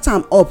set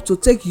am up to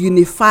take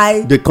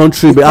unify The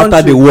country the after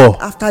country the war.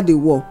 after the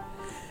war.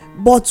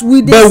 But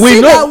we dey But we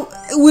see know-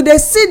 that we dey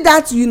see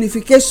that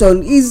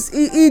unification is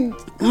it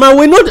Man,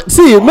 we know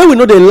see make we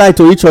no dey lie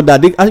to each other.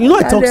 You know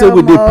I talk say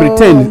we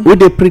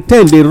dey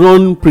pretend dey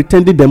run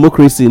pretending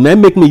democracy. Na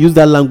make me use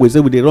that language say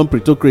we dey run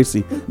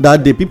plutocracy.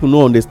 That day people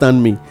no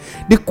understand me.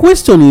 The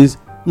question is,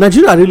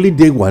 Nigeria really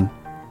dey one?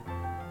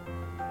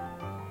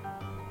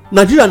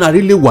 Nigeria na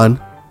really one?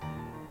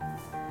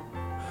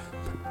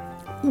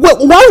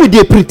 Well, why we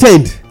dey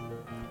pretend?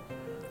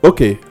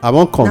 Okay, I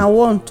wan come. na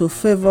one to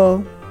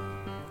favour.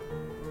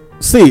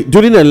 See,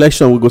 during the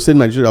election we go say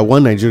Nigeria,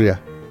 one Nigeria.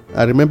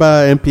 I remember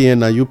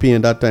MPN and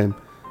UPN that time.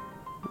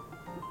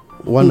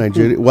 One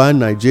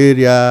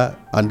Nigeria,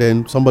 and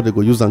then somebody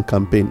go use am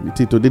campaign.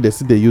 Till today they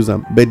still dey use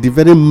am, but the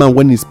very man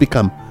when he speak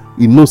am,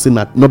 he know say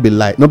not be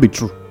lie, not be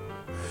true.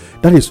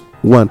 That is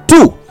one.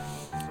 Two,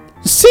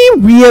 see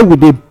where we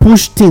dey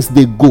push things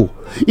dey go.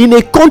 In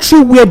a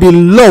country where the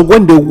law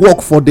when they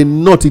work for the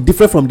north is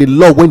different from the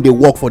law when they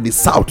work for the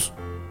south.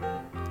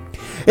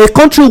 A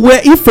country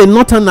where if a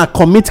northerner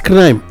commit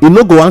crime, e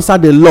no go answer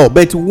the law,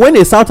 but when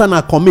a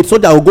southerner commit, so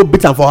that will go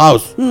beat am for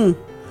house.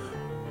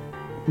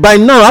 By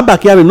now Abba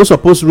Kyari no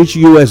suppose reach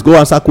US go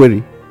answer query.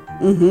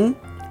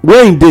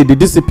 Where im dey the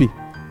DCP?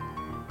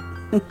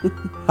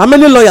 How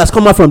many lawyers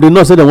come out from the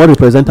north say dem wan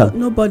represent am?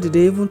 Nobody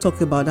dey even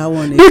talk about that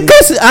one The again.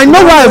 case, I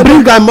know why I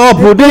bring am up.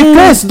 The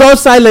case don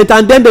silent,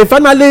 and then they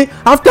finally,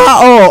 after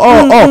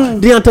all,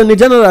 the attorney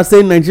general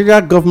say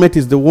Nigeria government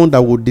is the one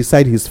that will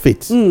decide his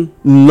fate,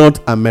 not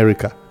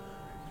America.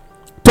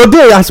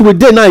 Today, as we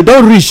dey now, e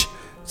don reach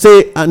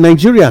say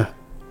Nigeria,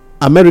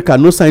 America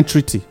no sign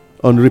treaty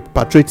on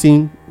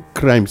repatriating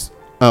crimes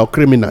or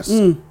criminals.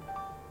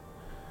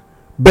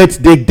 But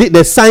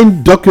they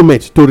sign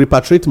document to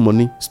repatriate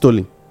money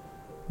stolen.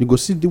 You go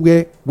see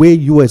where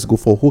US go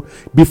for hold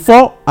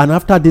before and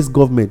after this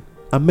government.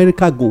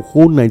 America go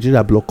hold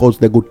Nigeria blockades.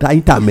 They go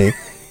tight am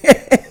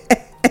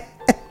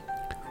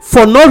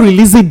for not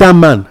releasing that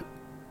man.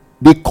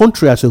 The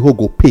country as a whole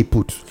go pay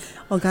put.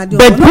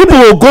 but people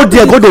will go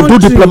there, go dey do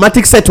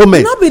diplomatic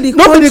settlement. not be the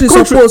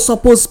country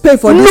suppose pay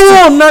for this.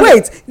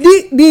 Wait,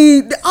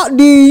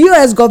 the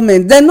US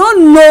government, they no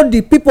know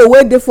the people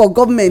wey dey for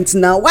government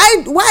now.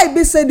 Why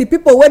be say the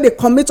people wey dey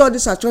commit all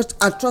these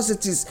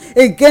atrocities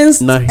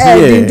against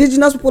the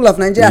indigenous people of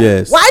Nigeria?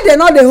 Yes. Why they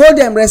not dey hold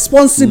them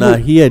responsible? Now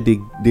here the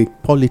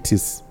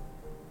politics,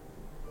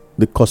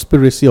 the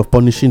conspiracy of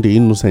punishing the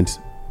innocent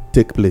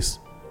take place.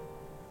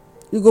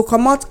 You go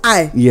comot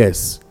eye.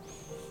 Yes.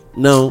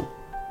 Now,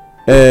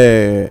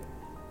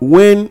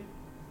 when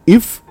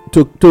if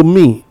to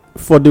me,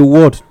 for the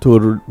world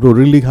to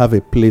really have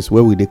a place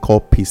where we they call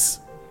peace,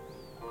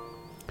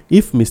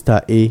 if Mr.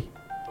 A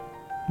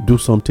do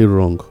something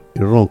wrong,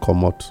 a wrong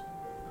come out,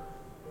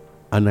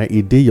 and I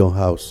dey your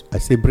house, I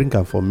say bring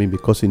am for me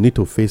because you need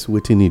to face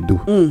wetin he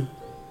do.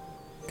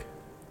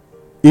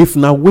 If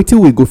now wetin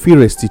we go fit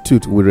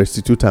restitute, we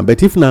restitute am.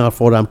 But if now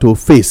for am to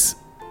face,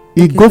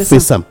 he go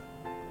face am.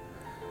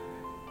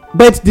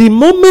 But the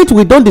moment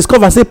we don't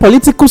discover say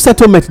political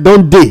settlement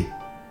don dey,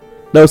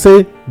 they'll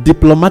say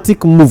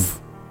diplomatic move.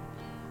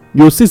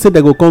 You see say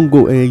they go come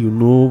go, you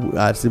know,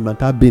 as the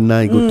matter be now,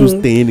 you go to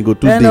stay in, you go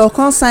to then they'll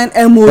come sign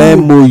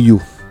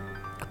MOU.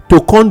 To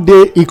come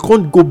there, it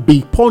can't go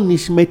be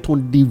punishment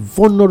on the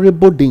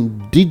vulnerable, the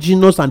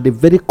indigenous, and the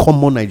very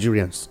common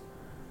Nigerians.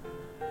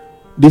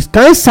 This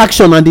kind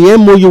sanction and the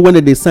MOU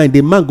when they sign,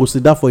 the man go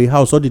sit down for a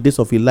house all the days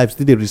of his life,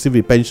 still they receive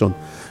a pension.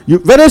 You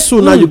very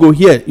soon now you go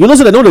here. You know,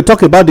 so they don't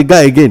talk about the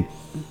guy again.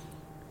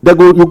 You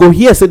go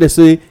here, say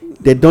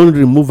they don't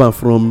remove him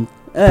from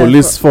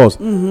police force,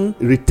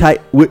 voluntary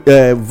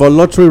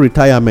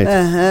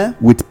retirement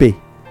with pay.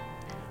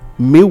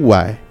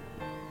 Meanwhile,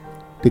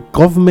 the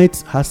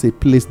government has a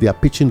place they are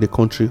pitching the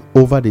country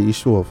over the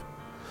issue of.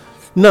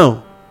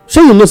 Now,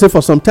 sure you know say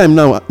for some time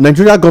now,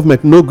 Nigeria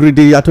government no gree,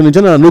 the Attorney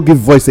General no give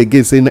voice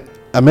again saying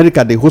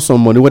America they hold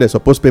some money where they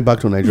supposed to pay back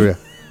to Nigeria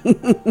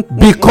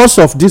because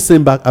of this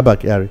same Abba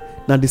Kyari.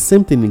 Now the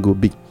same thing it go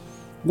be.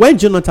 When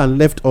Jonathan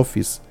left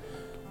office,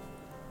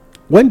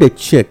 when they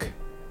check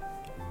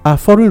our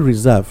foreign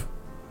reserve,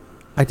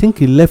 I think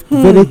he left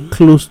very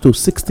close to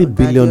 $60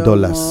 billion.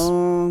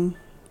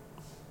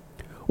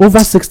 Over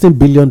 $16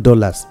 billion.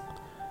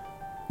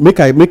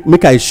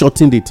 Make I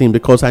shorten the thing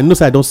because I know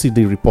I don't see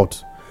the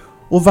report.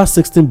 Over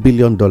 $16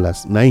 billion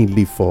now he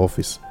leave for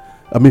office.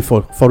 I mean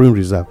for foreign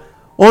reserve.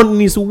 On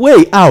his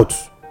way out,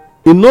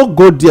 he no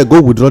go there,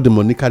 go withdraw the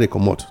money, carry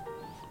come out.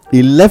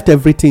 He left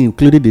everything,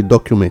 including the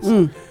documents.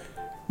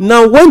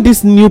 Now, when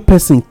this new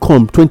person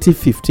come,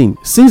 2015,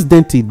 since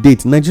then to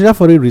date, Nigeria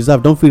foreign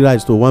reserve don't feel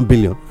rise to 1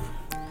 billion.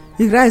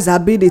 He rise a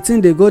bit, the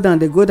thing they go down.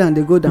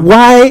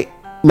 Why?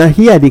 Now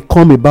here they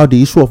come about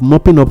the issue of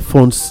mopping up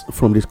funds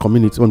from this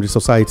community, from the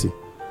society.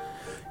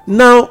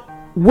 Now,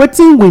 what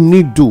thing we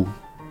need do?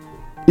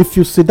 If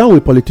you sit down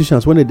with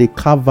politicians when they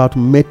carve out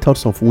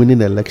methods of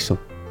winning election,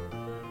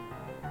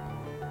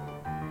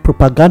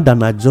 propaganda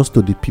not just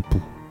to the people.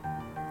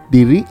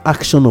 The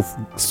reaction of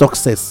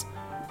success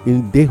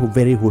in they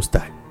very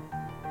hostile.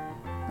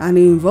 And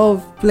it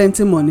involve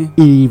plenty money.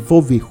 It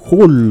involve a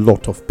whole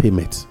lot of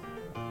payment.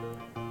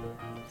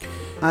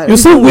 You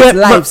see where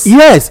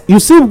you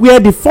see where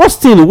the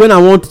first thing when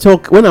I want to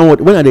talk, when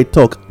I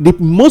talk, the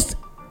most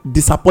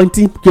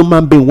disappointing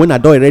human being when I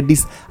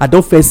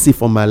don't first see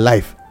for my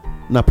life.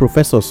 Now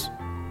professors,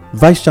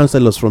 vice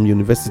chancellors from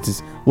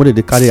universities, when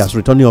they carry as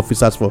returning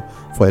officers for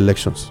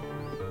elections.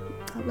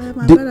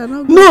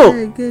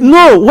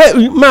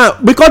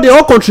 Because they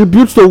all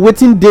contribute to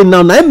waiting day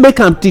now. Now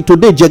make am till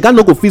today. Jega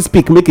no go fit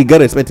speak, make it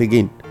get respect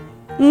again.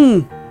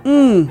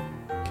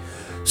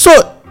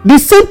 So the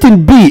same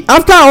thing be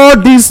after all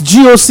this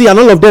GOC and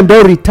all of them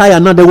don't retire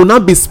now, they will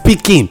not be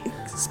speaking.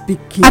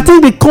 I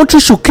think the country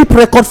should keep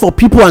record for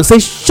people and say,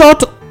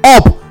 shut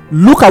up.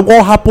 Look at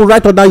what happened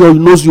right under your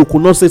nose. You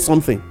could not say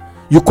something.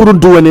 You couldn't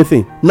do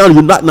anything. Now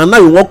you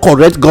want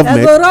correct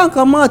government. Go wrong,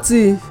 come out.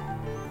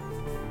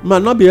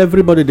 Man, not be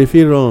everybody they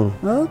feel wrong.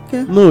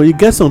 Okay. No, you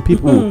get some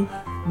people.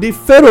 The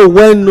Pharaoh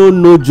when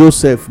no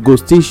Joseph go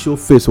still show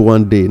face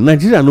one day.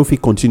 Nigeria no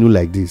fit continue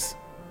like this.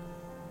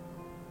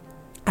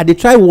 I dey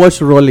try watch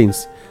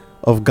Rawlings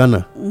of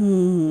Ghana.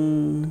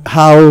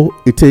 How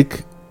it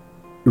take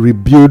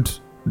rebuild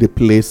the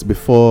place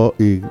before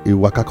he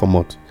waka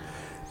comot.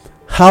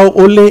 How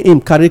only him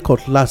carry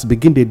cutlass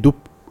begin they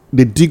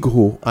dig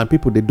hole and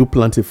people they do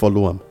planting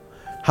follow him.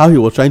 How he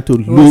was trying to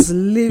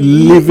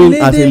living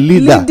as a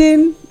leader.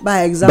 Leading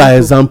by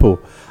example.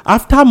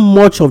 After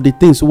much of the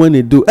things when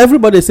they do,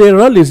 everybody say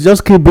Rawlings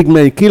just kill big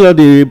men, kill all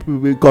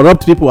the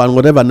corrupt people and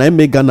whatever. Now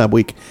make Ghana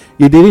weak.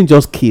 He didn't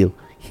just kill.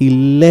 He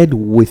led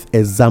with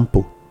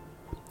example.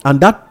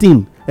 And that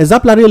thing,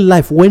 exemplary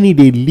life when he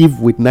they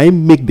live with, now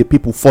make the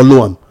people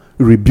follow him,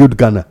 rebuild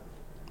Ghana.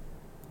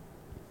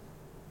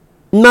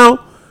 Now,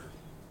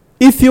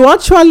 if you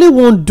actually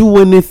won't do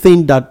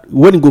anything that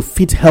when you go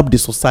fit help the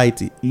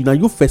society,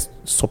 you first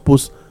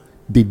suppose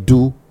they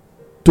do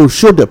to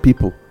show the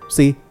people,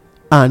 say,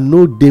 I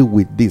no dey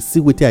with this. See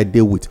wetin I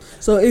dey with.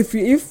 So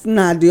if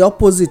na the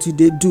opposite you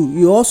dey do,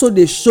 you also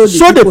dey show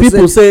the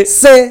people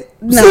say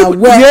na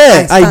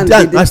where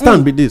I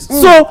stand with this.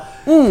 So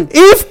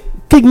if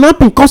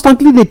kidnapping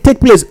constantly dey take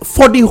place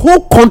for the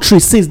whole country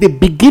since the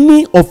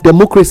beginning of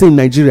democracy in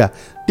Nigeria,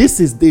 this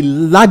is the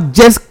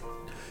largest.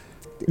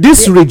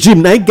 This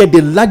regime now get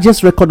the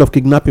largest record of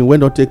kidnapping wey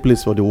don take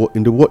place for the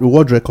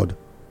world record.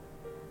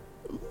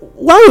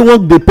 Why we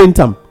wan dey paint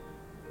am?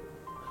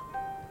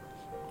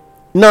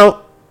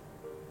 Now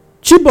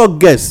Chibok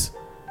girls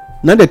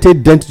na dey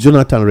take dent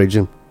Jonathan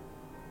regime,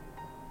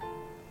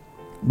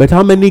 but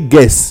how many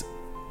girls,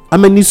 how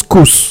many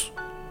schools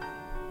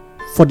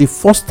for the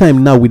first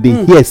time now we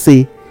dey hear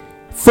say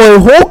for a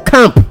whole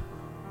camp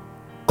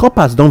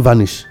corpers don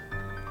vanish?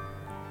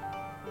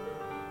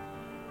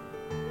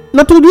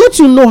 Now to let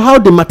you know how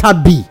the matter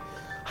be,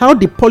 how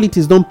the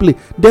politics don play,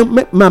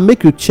 then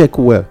make you check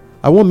well.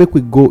 I wan make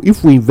we go,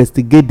 if we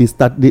investigate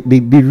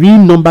the real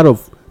number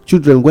of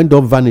children when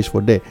don vanish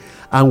for there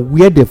and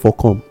where they for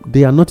come,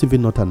 they are not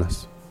even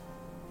northerners.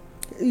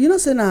 You know,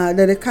 say now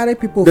they carry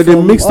people from they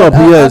mixed up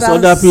yes,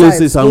 other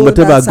places and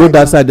whatever, go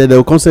that side, then they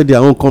will come say their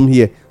own come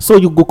here. So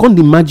you go can't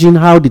imagine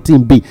how the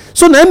thing be.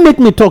 So now make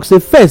me talk, say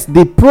first,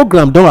 the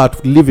program don't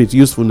outlive its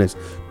usefulness.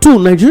 2,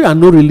 Nigeria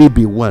no really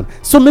be one.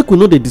 So make we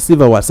know they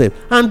deceive ourselves.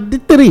 And the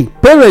 3,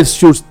 parents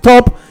should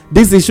stop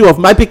this issue of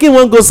my pikin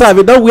won't go serve,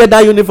 you don't wear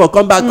that uniform,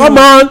 come back. Come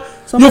on.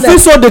 You fit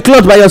sew the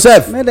cloth by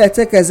yourself. May they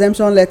take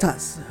exemption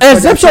letters.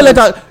 Exemption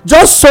letter.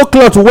 Just sew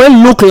cloth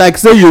when look like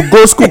say you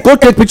go school, go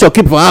take picture,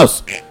 keep for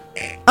house.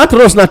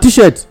 Atros na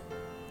t-shirt.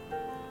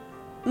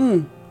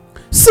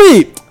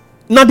 See,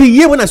 now the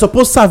year when I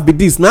suppose serve be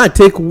this, now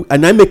I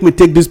make me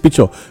take this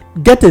picture,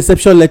 get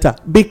exception letter,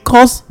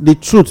 because the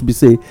truth be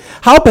say,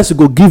 how person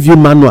go give you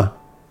manual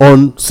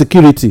on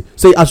security?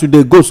 Say as you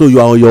dey go, so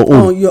you are on your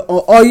own.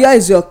 Or yeah,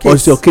 is your case. Or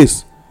it's your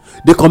case.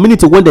 The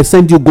community when they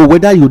send you go,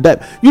 whether you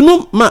die, you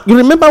know, you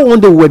remember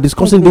one day we were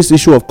discussing this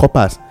issue of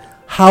coppers,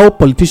 how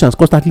politicians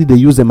constantly they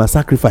use them as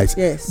sacrifice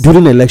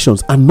during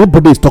elections, and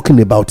nobody is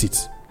talking about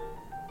it.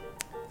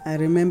 I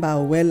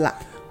remember well.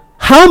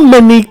 How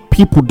many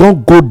people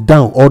don't go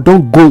down or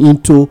don't go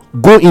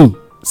in,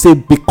 say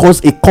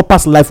because a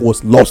copper's life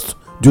was lost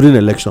during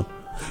election?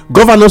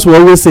 Governors will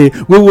always say,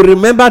 we will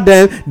remember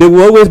them. They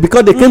will always,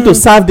 because they came to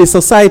serve the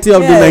society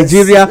of the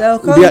Nigeria,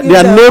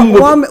 their name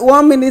will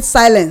 1 minute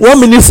silence. 1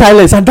 minute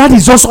silence, and that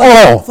is just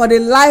all for the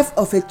life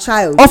of a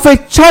child. Of a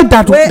child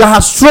that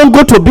has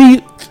struggled to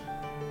be.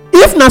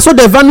 If na so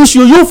they vanish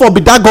you for be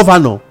that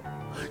governor.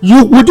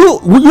 Would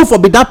you for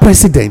be that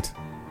president?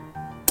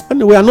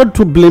 Anyway, I not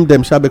to blame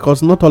them, Sha,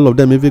 because not all of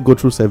them even go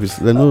through service.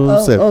 They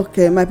know serve.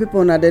 Okay, my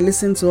people, now they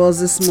listen to us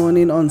this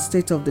morning on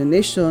State of the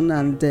Nation,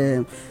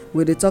 and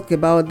we they talk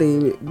about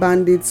the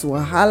bandits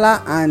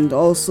wahala and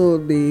also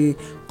the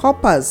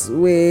coppers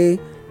where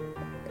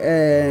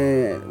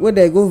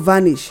they go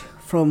vanish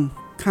from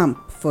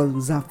camp for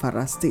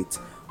Zamfara State.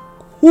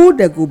 Who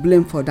they go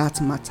blame for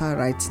that matter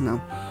right now?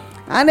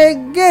 And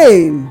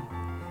again,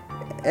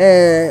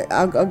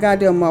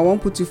 Ogadioma, I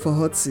won't put you for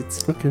hot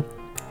seat. Okay.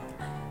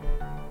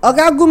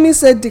 Oga Gumi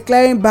said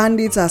declaring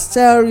bandits as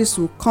terrorists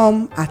will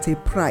come at a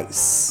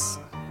price.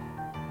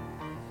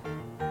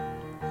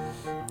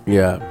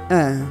 Yeah.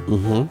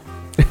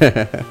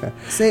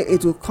 Say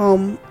it will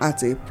come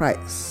at a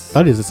price.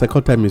 That is the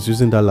second time he's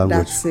using that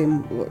language. That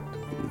same word.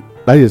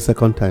 That is the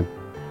second time.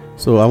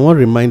 So I want to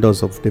remind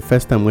us of the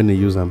first time when they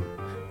use them.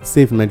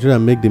 Say if Nigeria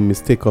make the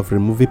mistake of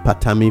removing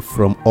Patami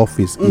from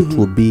office, it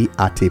will be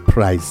at a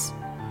price,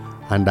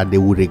 and that they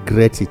will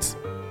regret it.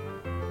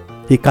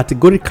 He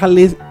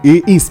categorically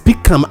he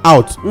speak come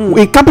out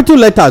in capital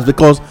letters,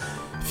 because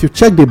if you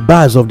check the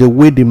bars of the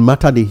way the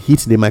matter they hit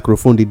the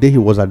microphone the day he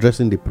was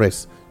addressing the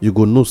press, you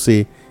go no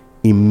say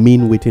he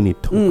mean waiting he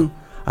talk,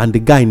 and the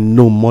guy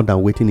know more than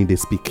waiting he they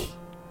speak.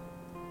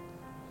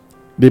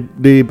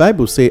 The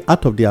Bible say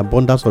out of the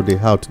abundance of the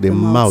heart the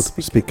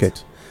mouth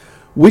speaketh,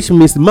 which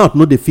means mouth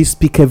no dey fit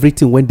speak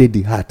everything when they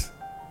the heart.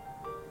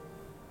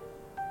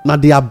 Now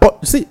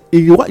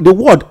the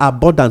word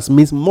abundance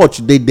means much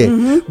they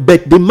there,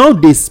 but the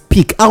mouth they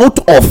speak out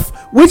of,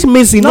 which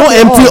means you know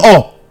empty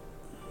all.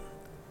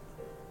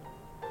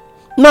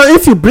 Now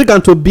if you bring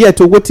unto beer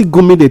to what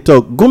Gumi they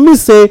talk, Gumi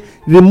say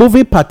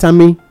removing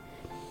Patami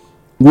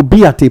will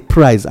be at a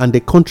price and the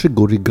country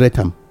go regret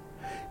them.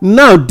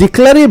 Now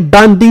declaring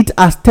bandit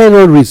as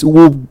terrorists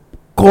will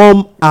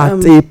come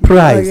at a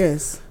price.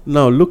 Yes.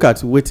 Now look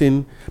at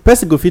waiting.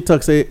 Person go fit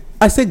talk say,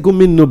 I say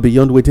Gumi no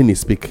beyond waiting he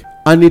speak.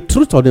 And the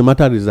truth of the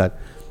matter is that,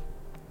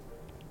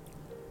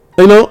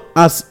 you know,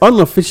 as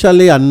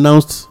unofficially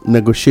announced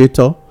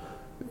negotiator,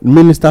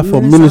 minister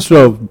for Ministry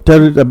of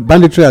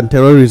Banditry and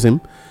Terrorism,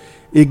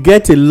 he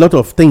gets a lot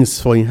of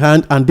things for in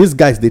hand, and these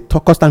guys they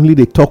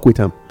constantly talk with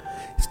him.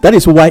 That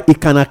is why he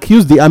can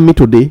accuse the army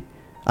today,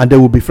 and they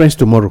will be friends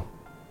tomorrow.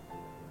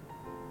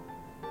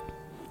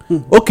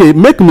 Okay,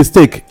 make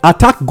mistake,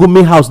 attack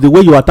Gumi house the way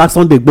you attack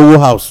Sunday Igboho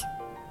house.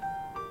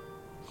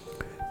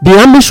 The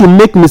army should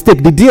make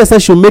mistake, the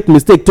DSS should make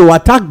mistake to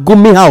attack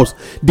Gumi house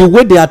the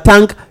way they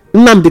attack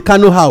Nnamdi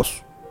Kanu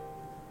house,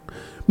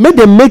 make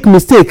dem make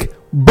mistake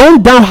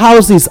burn down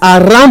houses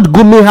around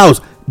Gumi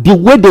house the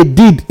way they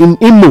did in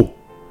Imo,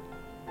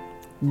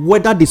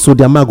 whether the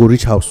Sodiama go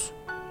reach house.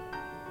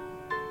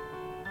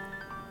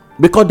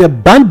 Because the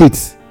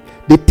bandits,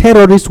 the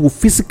terrorists will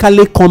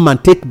physically come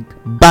and take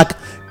back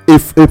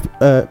if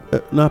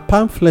now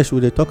pound flesh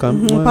will they talk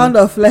pound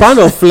of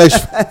flesh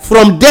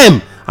from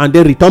them, and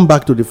then return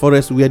back to the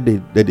forest where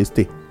they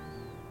stay.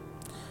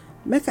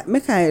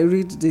 Make I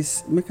read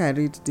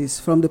this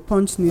from the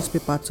Punch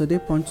newspaper, today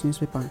Punch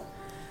newspaper.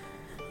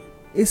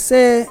 It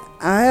say,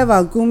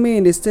 however, Gumi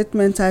in the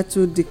statement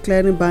titled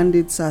 "Declaring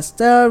Bandits as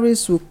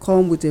Terrorists Will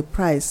Come with a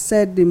Price"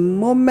 said the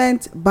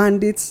moment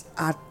bandits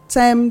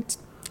attempt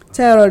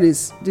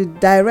terrorists, the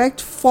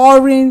direct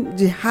foreign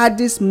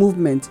jihadist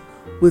movement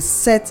will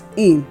set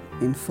in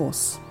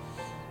force.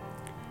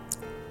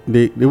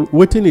 They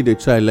waiting they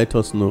try let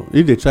us know.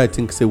 If they try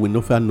think say we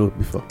never know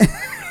before.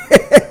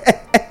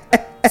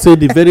 So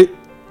the very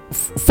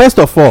first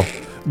of all,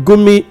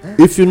 Gumi,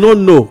 if you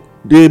don't know,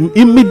 the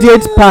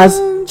immediate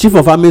past chief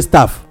of army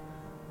staff,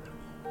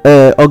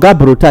 Oga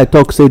Brutai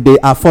talk say they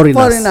are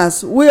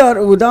foreigners. We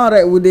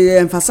dey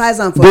emphasize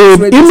am for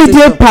the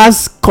immediate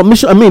past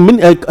commission.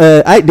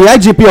 The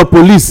IGP of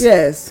police.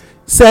 Yes.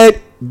 Said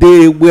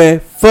they were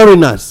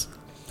foreigners.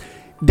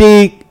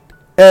 The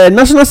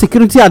national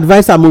security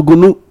adviser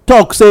Mogunu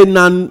talk say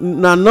na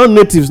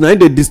non-natives na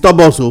they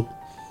disturb also.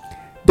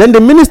 Then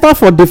the minister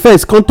for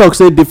defence come talk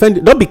say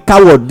don't be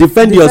coward,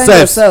 defend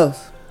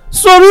yourself.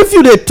 So if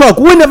you dey talk,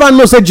 we never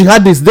know say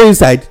jihadists dey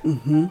inside.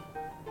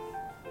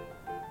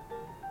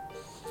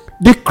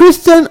 The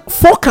Christian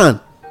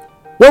Fokan,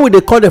 what we dey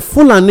call the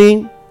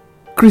Fulani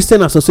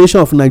Christian Association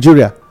of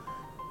Nigeria,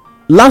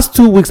 last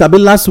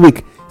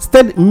week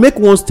make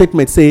one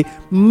statement say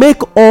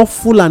make all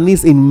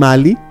Fulanis in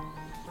Mali,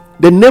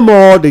 they name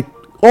all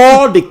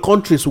the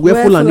countries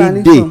where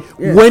Fulani dey,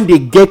 yes, when they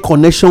get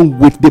connection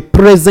with the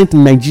present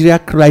Nigeria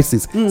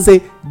crisis,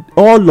 say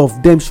all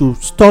of them should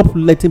stop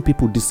letting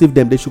people deceive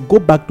them. They should go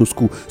back to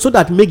school so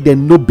that make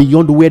them know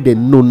beyond where they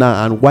know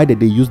now and why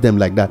did they use them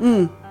like that.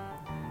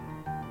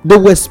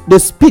 They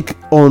speak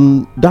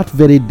on that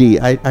very day.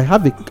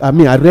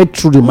 I read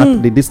through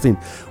this thing.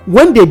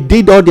 When they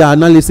did all their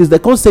analysis, they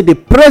can't say the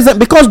present,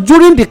 because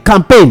during the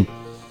campaign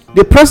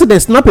the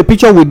president snap a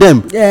picture with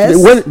them. Yes.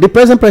 When the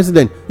present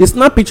president, he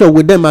snap picture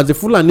with them as a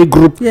Fulani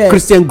group, yes,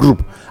 Christian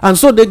group, and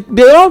so they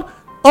all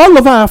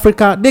over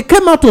Africa they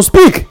came out to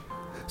speak.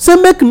 Say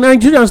make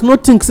Nigerians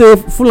not think say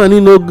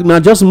Fulani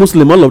not just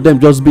Muslim, all of them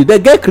just be. They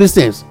get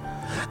Christians,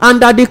 and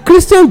that the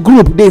Christian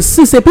group they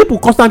see say people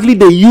constantly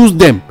they use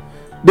them.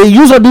 They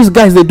use all these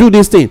guys. They do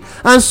this thing,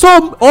 and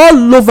so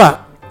all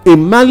over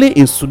in Mali,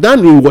 in Sudan,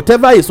 in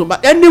whatever is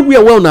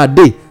anywhere where una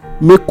dey,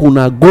 make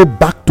una go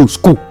back to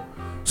school,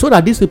 so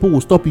that these people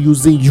will stop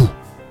using you.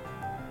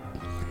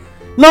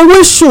 Now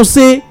we should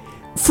say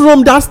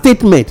from that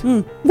statement,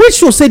 we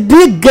should say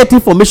they get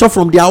information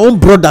from their own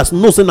brothers.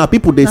 No, say now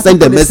people they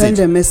send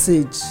the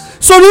message.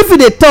 So if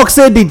they talk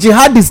say the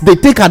jihadists they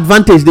take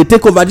advantage, they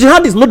take over.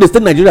 Jihadists know they stay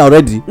in Nigeria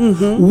already.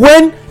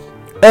 When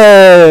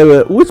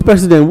which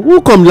president who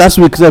come last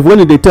week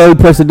when they tell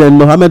President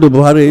Muhammadu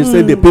Buhari,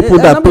 say the people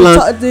that plan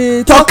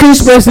the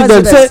Turkish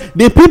president say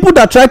the people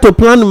that try to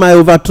plan my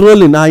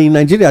overthrowing are in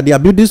Nigeria. They are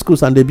building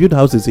schools and they build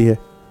houses here.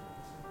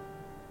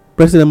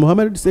 President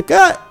Muhammadu say,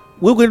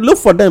 we will look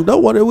for them,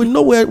 don't worry, we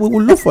know where we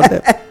will look for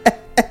them.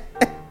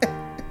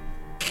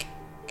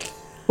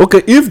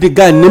 Okay, if the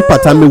guy named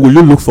Patami, will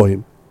you look for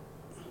him?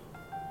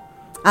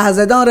 As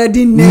I don't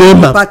already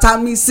name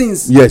Patami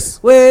since. Yes.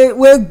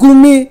 Where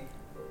Gumi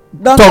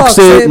talk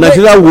say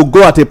Nigeria will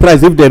go at a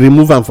price if they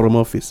remove him from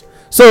office.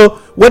 So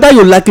whether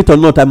you like it or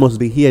not, I must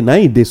be here. Now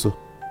it is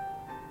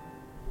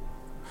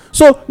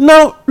so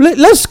now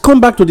let's come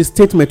back to the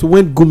statement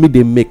when Gumi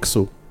they make.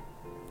 So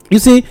you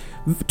see,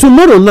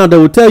 tomorrow now they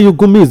will tell you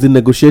Gumi is the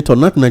negotiator,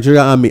 not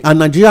Nigeria Army, and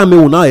Nigeria Army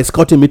will now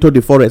escort him into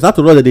the forest.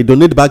 After all, they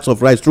donate bags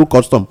of rice through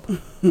custom.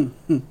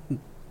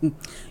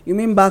 You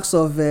mean bags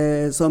of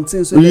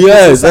something? So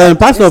yes,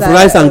 parts of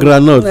rice and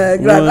groundnut.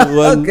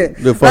 Okay,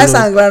 rice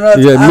and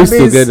groundnut. Yeah, mixed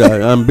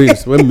together and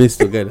beans. When mixed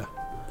together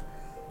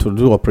to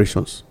do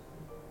operations.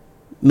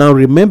 Now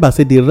remember,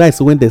 say the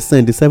rice when they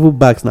send the 7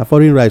 bags now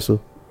foreign rice,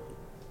 so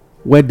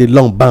where the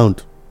long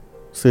bound.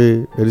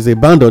 Say there is a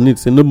band on it.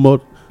 Say no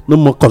more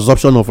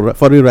consumption of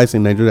foreign rice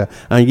in Nigeria,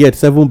 and yet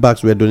 7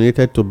 bags were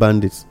donated to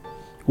bandits.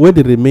 Where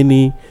the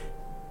remaining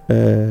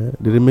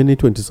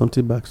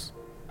 20-something bags?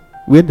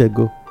 Where they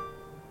go?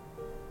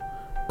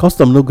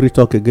 Custom no great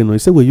talk again. He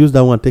say we use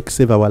that one take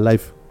save our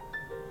life.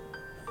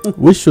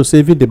 We should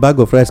saving the bag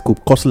of rice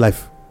could cost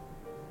life.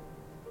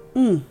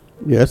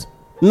 Yes.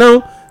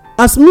 Now,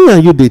 as me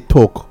and you they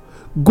talk,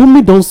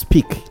 Gumi don't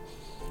speak.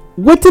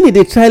 Waiting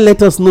they try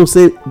let us know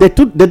say they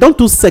don't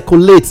to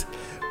circulate.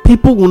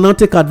 People will not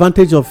take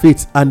advantage of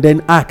it and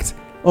then act.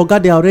 Oh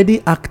God, they are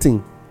already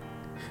acting.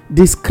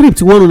 The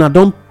script one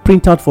don't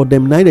print out for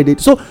them neither.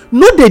 So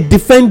no, they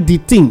defend the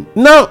thing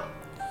now.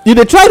 if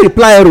they try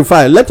reply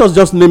El-Rufai, let us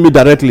just name it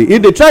directly.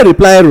 If they try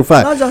reply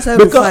El-Rufai, not just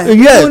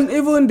El-Rufai,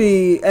 even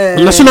the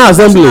National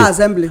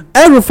Assembly.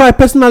 El-Rufai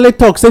personally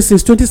talk say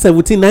since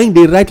 2017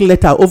 they write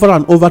letter over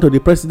and over to the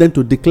president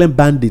to declare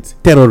bandits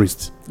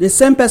terrorists. The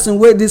same person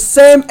wey the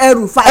same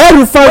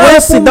El-Rufai wey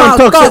sit down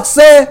talk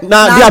say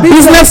na they are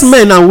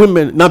businessmen and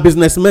women. Na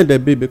businessmen they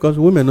be, because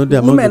women no dey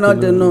among women not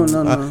dey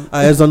no.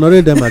 I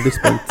exonerate them at this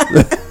point.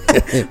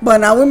 But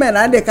now women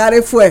and they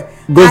carry fuel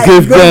go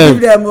give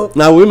them.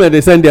 Now women they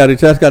send their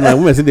recharge card. Now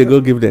women say they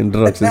go give them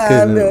drugs.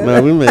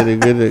 Now women they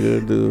go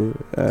do.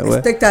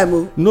 Take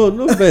time.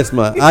 No best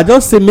man. I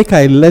just say make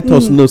I let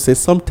us know. Say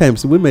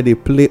sometimes women they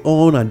play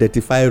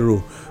unidentified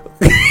role.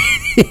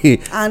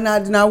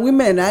 And now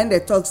women and they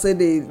talk say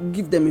they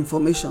give them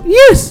information.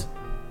 Yes,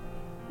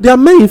 they are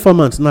main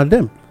informants, not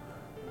them.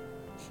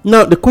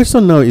 Now the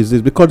question now is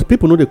this, because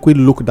people know they quit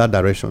look that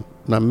direction.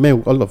 Now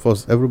men, all of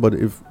us,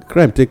 everybody, if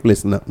crime take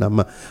place now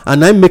man,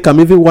 and I make them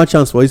even one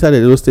chance for inside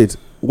the real estate.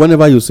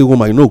 Whenever you see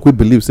woman, you know quit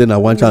believe say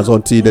now one chance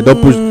until they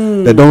don't push,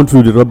 they don't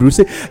do the robbery.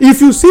 Say if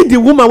you see the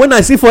woman when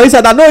I see for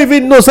inside, I don't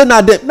even know say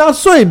now they, now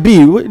so it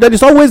be. There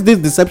is always this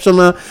deception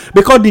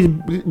because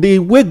the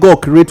way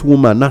God create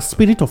woman, now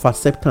spirit of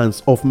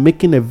acceptance of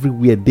making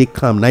everywhere they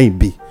calm. Now it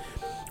be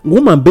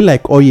woman be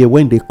like oil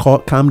when they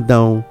calm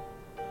down,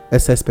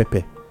 SS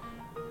pepper.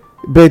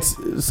 But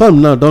some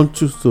now don't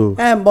choose to.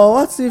 But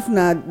what if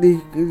now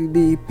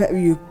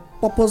you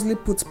purposely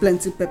put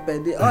plenty pepper?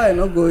 The oil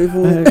not go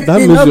even.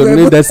 That means you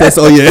need excess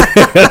oil.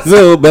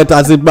 So, but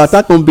as it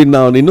matter come be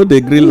now, they know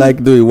they green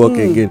like do it work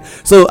again.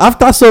 So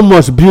after so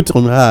much built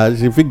on her,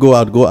 if we go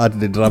out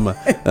the drama.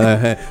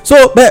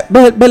 So, but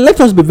let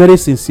us be very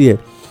sincere.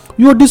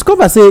 You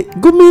discover say,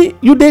 Gumi,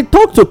 you they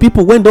talk to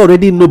people when they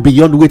already know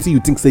beyond what you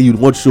think say you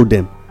want show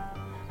them.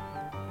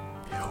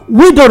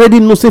 We already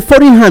know say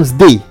foreign hands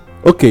day.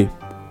 Okay,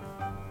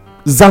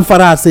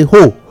 Zamfara say,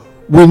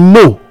 we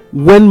know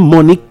when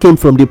money came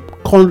from the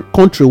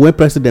country where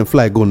President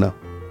Fly go now.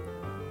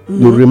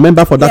 You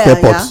remember for that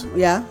airport?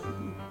 Yeah.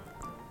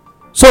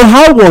 So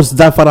how was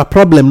Zamfara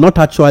problem not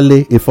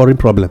actually a foreign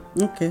problem?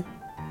 Okay.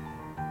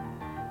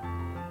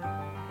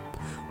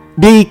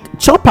 The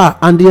chopper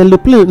and the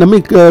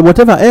aeroplane,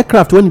 whatever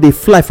aircraft, when they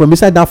fly from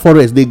inside that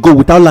forest, they go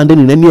without landing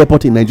in any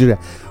airport in Nigeria.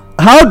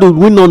 How do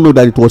we not know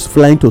that it was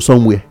flying to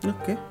somewhere?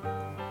 Okay.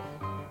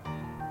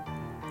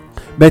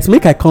 But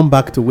make I come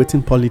back to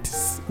waiting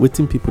politics,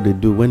 waiting people they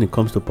do when it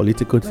comes to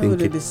political thinking.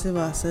 They deceive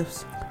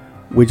ourselves.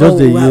 We just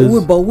we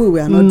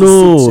are not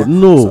deceived.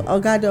 No. So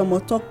Ogade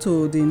Omo talk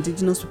to the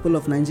indigenous people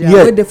of Nigeria.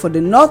 Yeah. Wait there for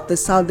the north, the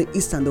south, the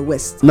east, and the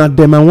west. Now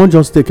them I won't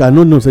just take. I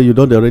don't know. Say you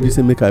don't already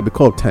say make I be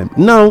called time.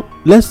 Now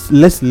let's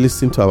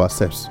listen to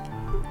ourselves.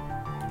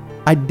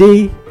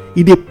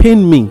 It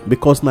pain me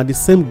because now the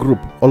same group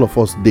all of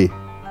us dey.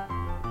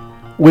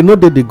 We know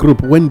that the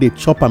group when they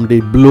chop them they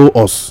blow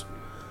us.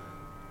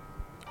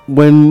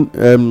 When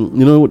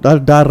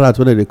that rat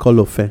what they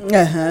call off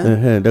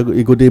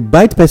you go they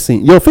bite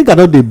person, your finger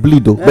don't they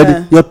bleed though,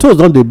 but your toes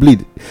don't they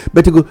bleed,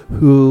 but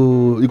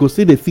you go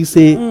see the fish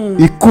say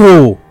it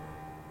cool.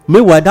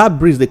 Meanwhile that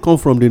breeze they come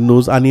from the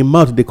nose and in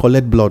mouth they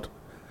collect blood.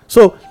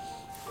 So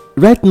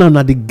right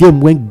now the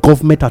game when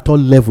government at all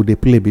level they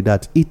play be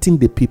that eating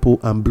the people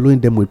and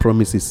blowing them with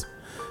promises.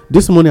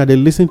 This morning, I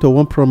listen to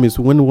one promise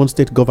when one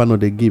state governor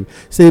they give.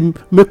 Say,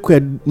 make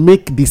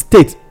the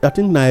state, I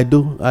think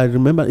Edo, I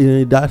remember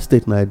in that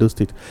state, Edo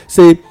state.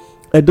 Say,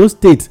 Edo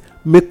state,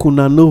 make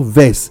una no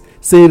verse.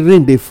 Say,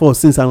 rain they fall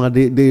since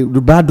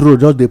the bad road,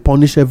 just they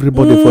punish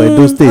everybody for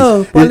Edo state.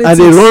 And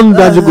they run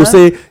that you go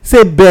say,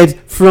 bed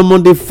from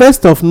on the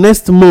 1st of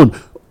next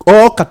month.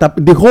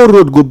 The whole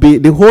road go be,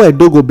 the whole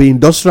Edo go be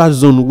industrial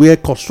zone where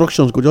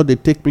constructions go just they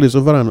take place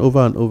over and over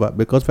and over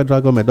because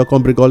federal government don't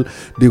come bring all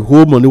the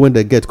whole money when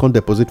they get come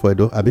deposit for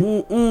Edo.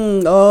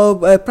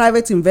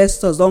 Private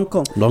investors don't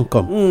come.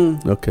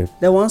 Okay.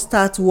 They won't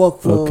start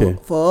work for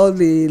all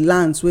the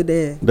lands where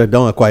they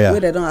don't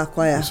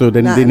acquire. So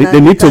then they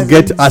need to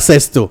get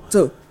access to.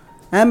 So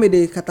I mean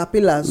the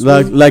caterpillars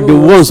like the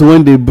ones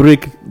when they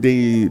break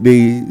the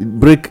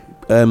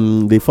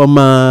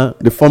former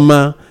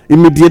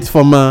immediate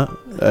former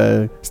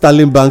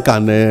Sterling Bank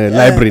and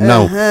library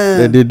now.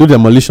 They do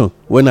demolition.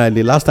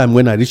 The last time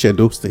when I reached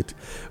Edo State.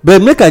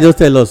 But make I just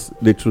tell us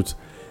the truth.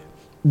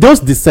 Those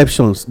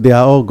deceptions, they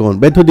are all gone.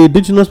 But to the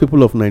indigenous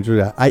people of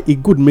Nigeria,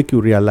 it could make you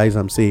realize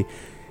and say,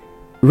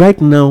 right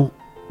now,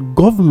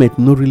 government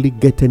no really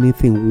get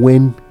anything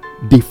when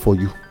they for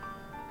you.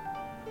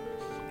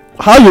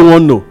 How you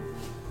want to know?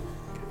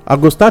 I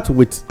go start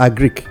with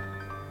Agric.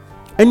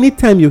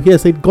 Anytime you hear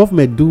say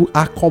government do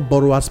ACO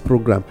borrowers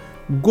program,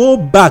 go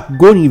back,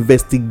 go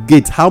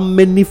investigate how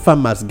many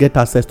farmers get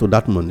access to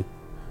that money.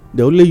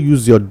 They only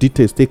use your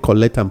details, they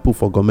collect and put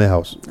for government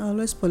house.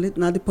 Always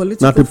the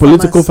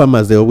political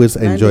farmers they always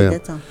enjoy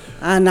them.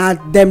 And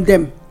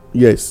them.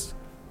 Yes.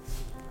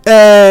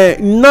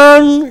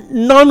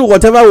 None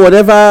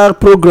whatever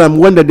program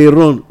when they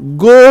run,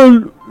 go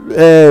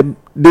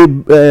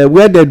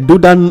where they do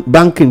that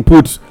banking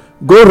put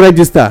go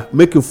register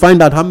make you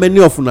find out how many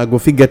of una go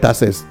fit get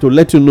access to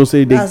let you know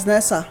say they that's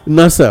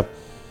nasa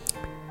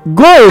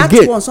go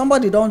again. one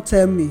somebody don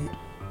tell me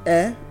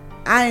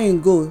I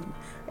ain't go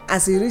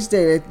as he reach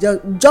there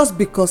just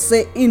because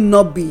say he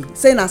no be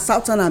say na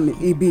southern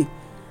he be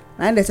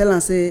and they tell am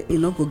say he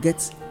no go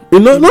get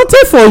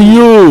nothing for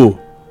you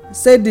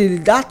say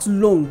that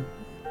loan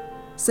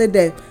say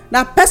there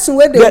na person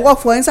wey dey work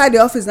for inside the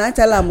office na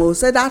tell am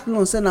say that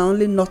loan say na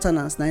only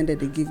northerners na dem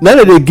dey give. na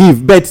dem dey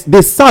give but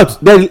the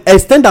south dem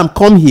extend am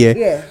come here.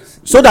 Yes.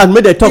 So that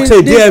make dem talk say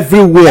e dey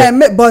everywhere.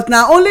 But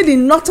na only the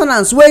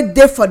northerners wey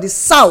dey for the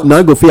south.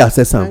 na go fit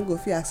access am.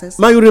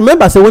 Ma you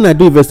remember say when I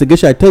do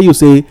investigation I tell you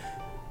say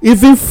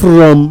even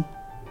from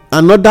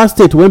another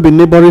state wey be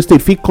neighboring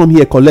state fit come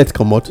here collect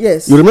comot.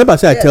 Yes. You remember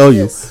say I tell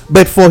you.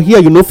 But for here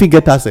you no fit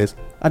get access.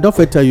 I don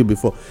fit tell you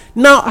before.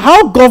 Now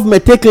how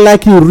government take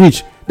like you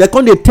reach? They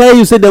come dey tell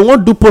you say they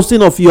wan do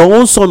posting of your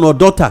own son or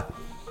daughter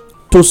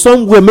to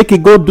somewhere make e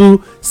go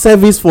do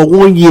service for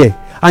 1 year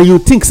and you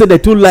think say they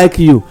too like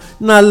you.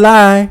 Na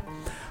lie.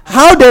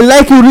 How they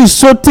like you reach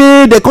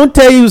sotey they come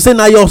tell you say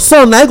na your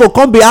son na go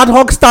come be ad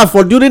hoc staff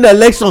for during the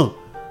election,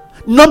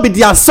 not be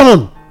their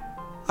son.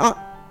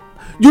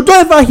 You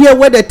don't ever hear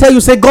where they tell you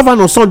say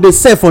governor son dey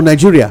serve for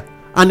Nigeria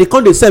and e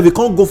come dey serve e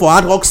come go for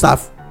ad hoc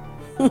staff.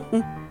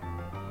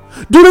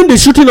 During the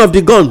shooting of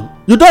the gun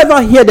you don't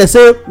ever hear they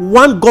say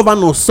one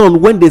governor's son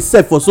when they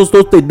serve for so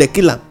state they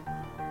kill am.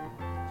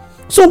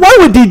 So why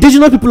would the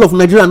indigenous people of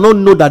Nigeria not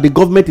know that the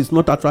government is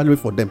not actually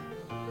for them?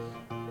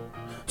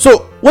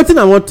 So wetin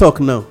I wan talk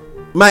now,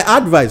 my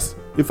advice,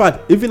 in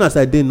fact even as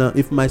I dey now,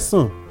 if my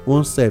son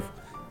wan serve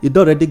he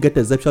don already get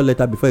exemption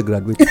letter before he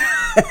graduate.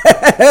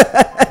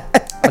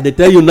 I dey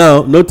tell you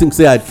now, no think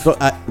say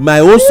my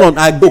own son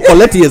I go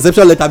collect the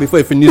exemption letter before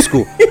he finish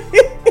school.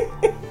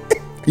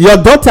 Your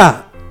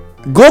daughter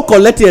go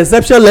collect the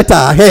exemption letter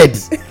ahead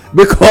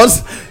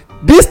because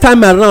this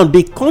time around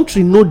the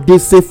country no dey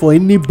safe for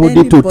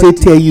anybody to take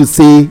tell you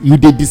say you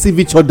dey deceive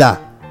each other.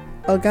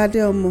 Oga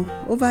Adeomo,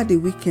 over the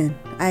weekend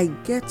I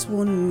get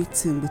one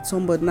meeting with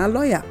somebody na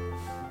lawyer.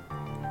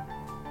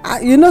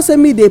 You know say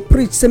me dey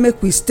preach say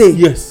make we stay.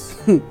 Yes.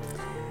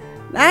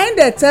 Na him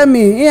dey tell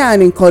me, he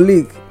and him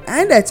colleague,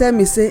 him dey tell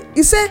me say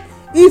he say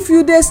if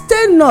you dey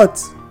stay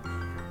north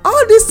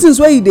all these things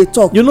wey you dey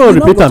talk you no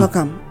repeat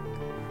am.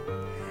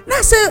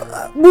 Na say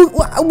we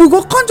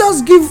go come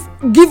just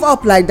give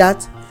up like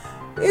that.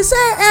 He say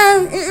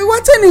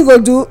wetin he go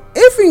do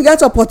if he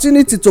get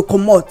opportunity to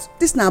comot?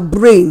 This na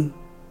brain.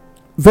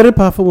 Very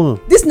powerful one.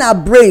 This na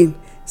brain.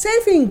 Say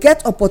if he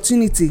get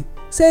opportunity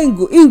say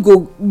he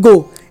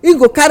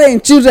go carry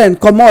him children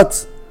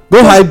comot.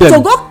 Go hide them.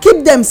 To go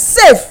keep them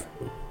safe.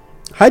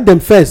 Hide them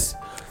first.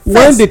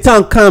 When the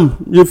time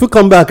come you fit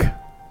come back.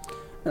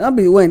 No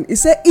be when. He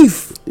say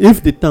if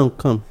the time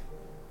come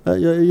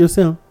you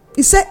say am.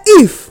 He say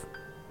if.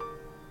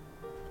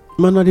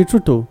 Man na the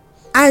truth o.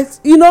 I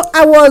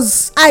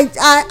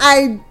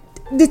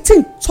the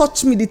thing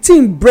touch me, the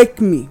thing break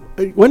me.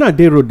 When I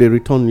dey road dey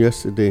return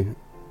yesterday,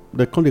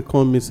 they come dey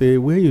call me say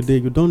where you dey,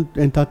 you don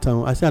enter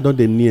town. I say I don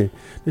dey near.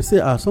 They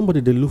say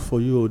somebody dey look for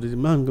you. The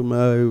man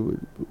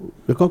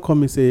they come call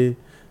me say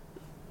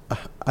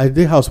I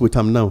dey house with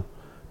am now,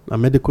 a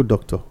medical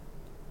doctor.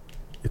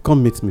 He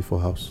come meet me for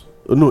house.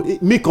 No,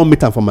 me come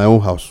meet am for my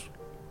own house.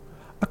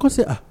 I come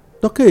say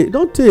okay,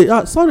 don't take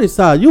sorry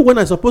sir, you when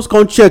I suppose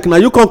come check now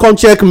you come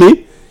check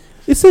me.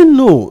 He say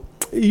no,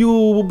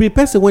 you be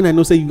person when I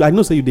know say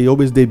you dey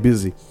always dey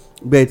busy,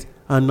 but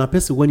and na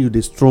person when you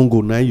dey strong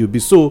now you be.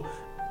 So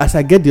as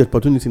I get the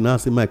opportunity now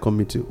say my come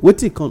meet you.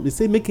 Wetin he come, he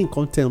say make him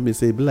come tell me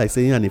say be like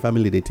say he and the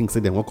family they think say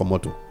they wan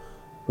comot o,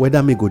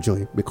 whether me go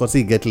join because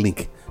he get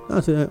link. Now I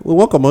say we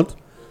wan comot,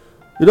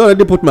 you don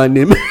already put my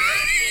name.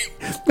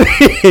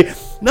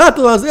 Not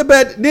once say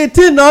but the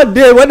thing not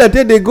dey when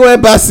they go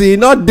embassy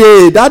not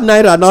dey, that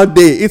naira not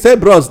dey. He say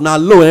bros na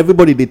loan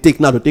everybody dey take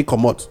now to take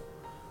comot.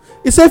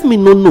 He say if me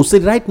no say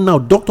right now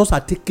doctors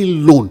are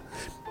taking loan,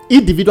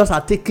 individuals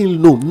are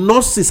taking loan,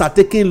 nurses are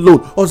taking loan,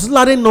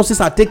 auxiliary nurses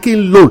are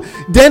taking loan,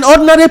 then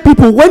ordinary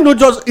people when no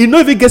just no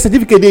even get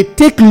certificate they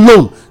take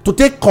loan to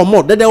take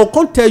comot. Then they will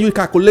come tell you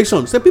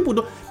calculation. Say people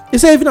don't. He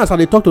say even as I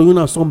dey talk to you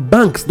now, some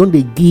banks don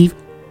dey give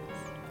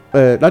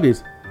that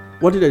is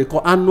what do they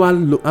call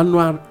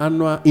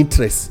annual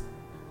interest.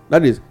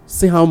 That is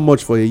say how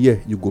much for a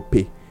year you go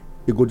pay.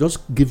 It go just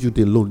give you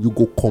the loan, you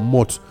go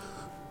comot,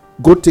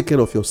 go take care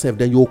of yourself,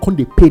 then you go come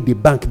dey pay the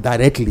bank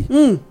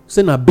directly.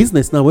 Say na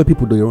business now where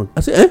people dey run.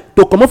 I say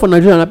to comot for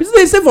Nigeria na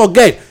business. Say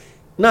forget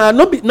na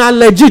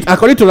legit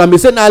according to am. He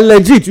say na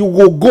legit. You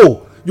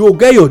go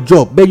get your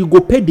job, but you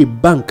go pay the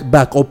bank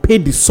back or pay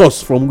the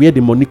source from where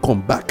the money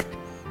come back.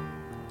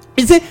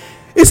 He say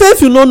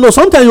if you no know,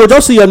 sometimes you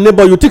just see your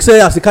neighbor, you think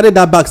say as you carry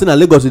that bag say na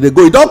Lagos dey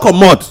go, e don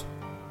comot.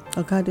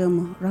 Okay,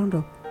 round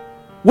up.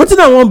 Wetin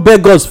I wan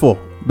beg us for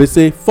be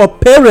say for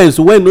parents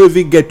wey no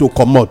even get to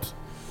comot,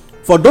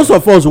 for those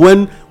of us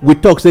when we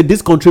talk say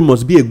this country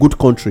must be a good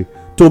country,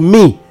 to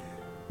me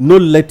no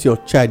let your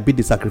child be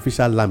the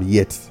sacrificial lamb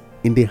yet.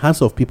 in the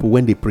hands of people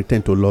when they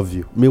pretend to love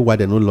you. Meanwhile,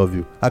 they don't love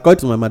you. According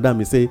to my madam,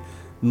 he say,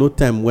 no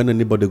time when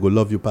anybody go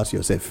love you past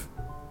yourself.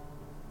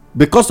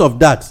 Because of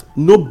that,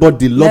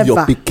 nobody love your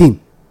pikin.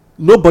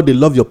 Nobody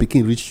love your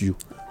pikin reach you.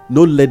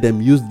 No let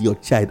them use your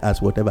child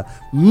as whatever.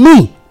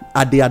 Me,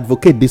 I the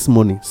advocate this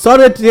morning.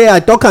 Sorry today I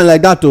talking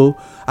like that. Oh,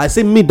 I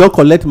say me don't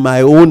collect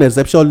my own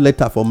exception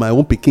letter for my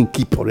own pikin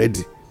keep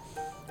already,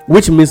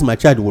 which means my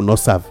child will not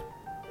serve.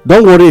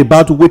 Don't worry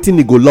about waiting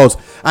he go lost.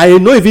 I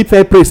know if he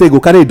pray say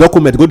go carry a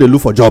document go dey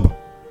look for job.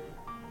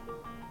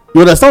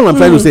 You understand what I'm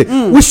trying to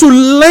say? We should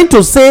learn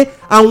to say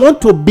I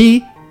want to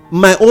be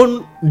my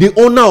own, the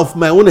owner of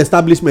my own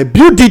establishment.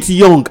 Build it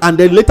young and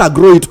then later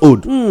grow it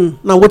old.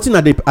 Now waiting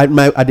at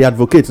the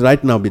advocate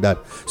right now be that.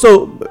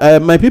 So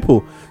my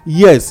people,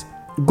 yes,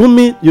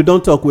 Gumi, you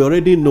don't talk. We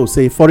already know,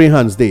 say foreign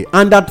hands day,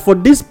 and that for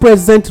this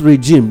present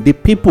regime, the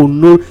people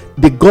know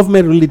the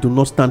government really do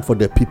not stand for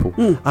the people,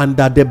 and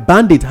that the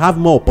bandits have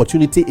more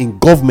opportunity in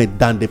government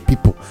than the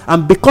people.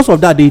 And because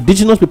of that, the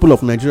indigenous people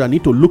of Nigeria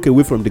need to look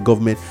away from the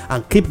government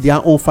and keep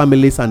their own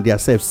families and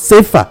themselves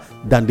safer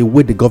than the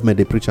way the government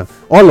they preach.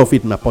 All of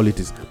it na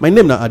politics. My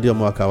name na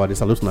Adeomo Akawa. The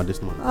salute na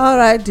this morning. All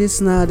right, this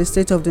now the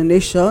state of the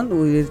nation.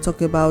 We will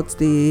talk about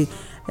the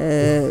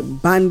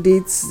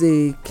bandits,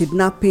 the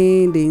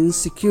kidnapping, the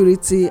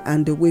insecurity,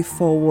 and the way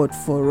forward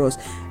for us.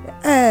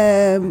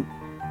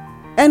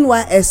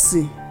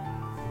 NYSC,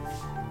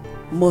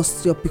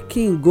 must your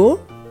pikin go?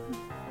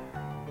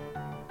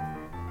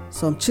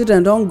 Some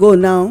children don't go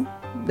now.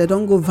 They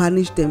don't go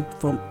vanish them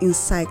from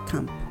inside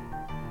camp.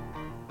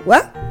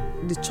 Well,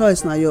 the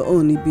choice now your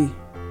own it be.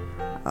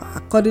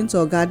 According to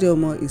Oga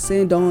Adeomo, he's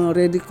saying don't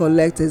already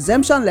collect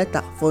exemption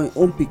letter for your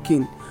own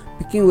pikin.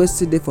 Pikin wey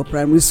still dey for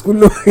primary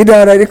school, he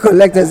don already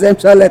collect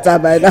exemption letter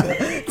by now.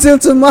 Till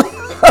tomorrow.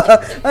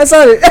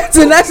 Sorry,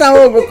 till next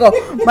time we go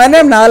call. My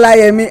name na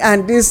Olayemi,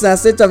 and this na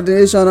State of the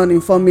Nation on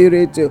Informe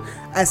Radio.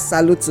 I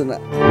salute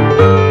you.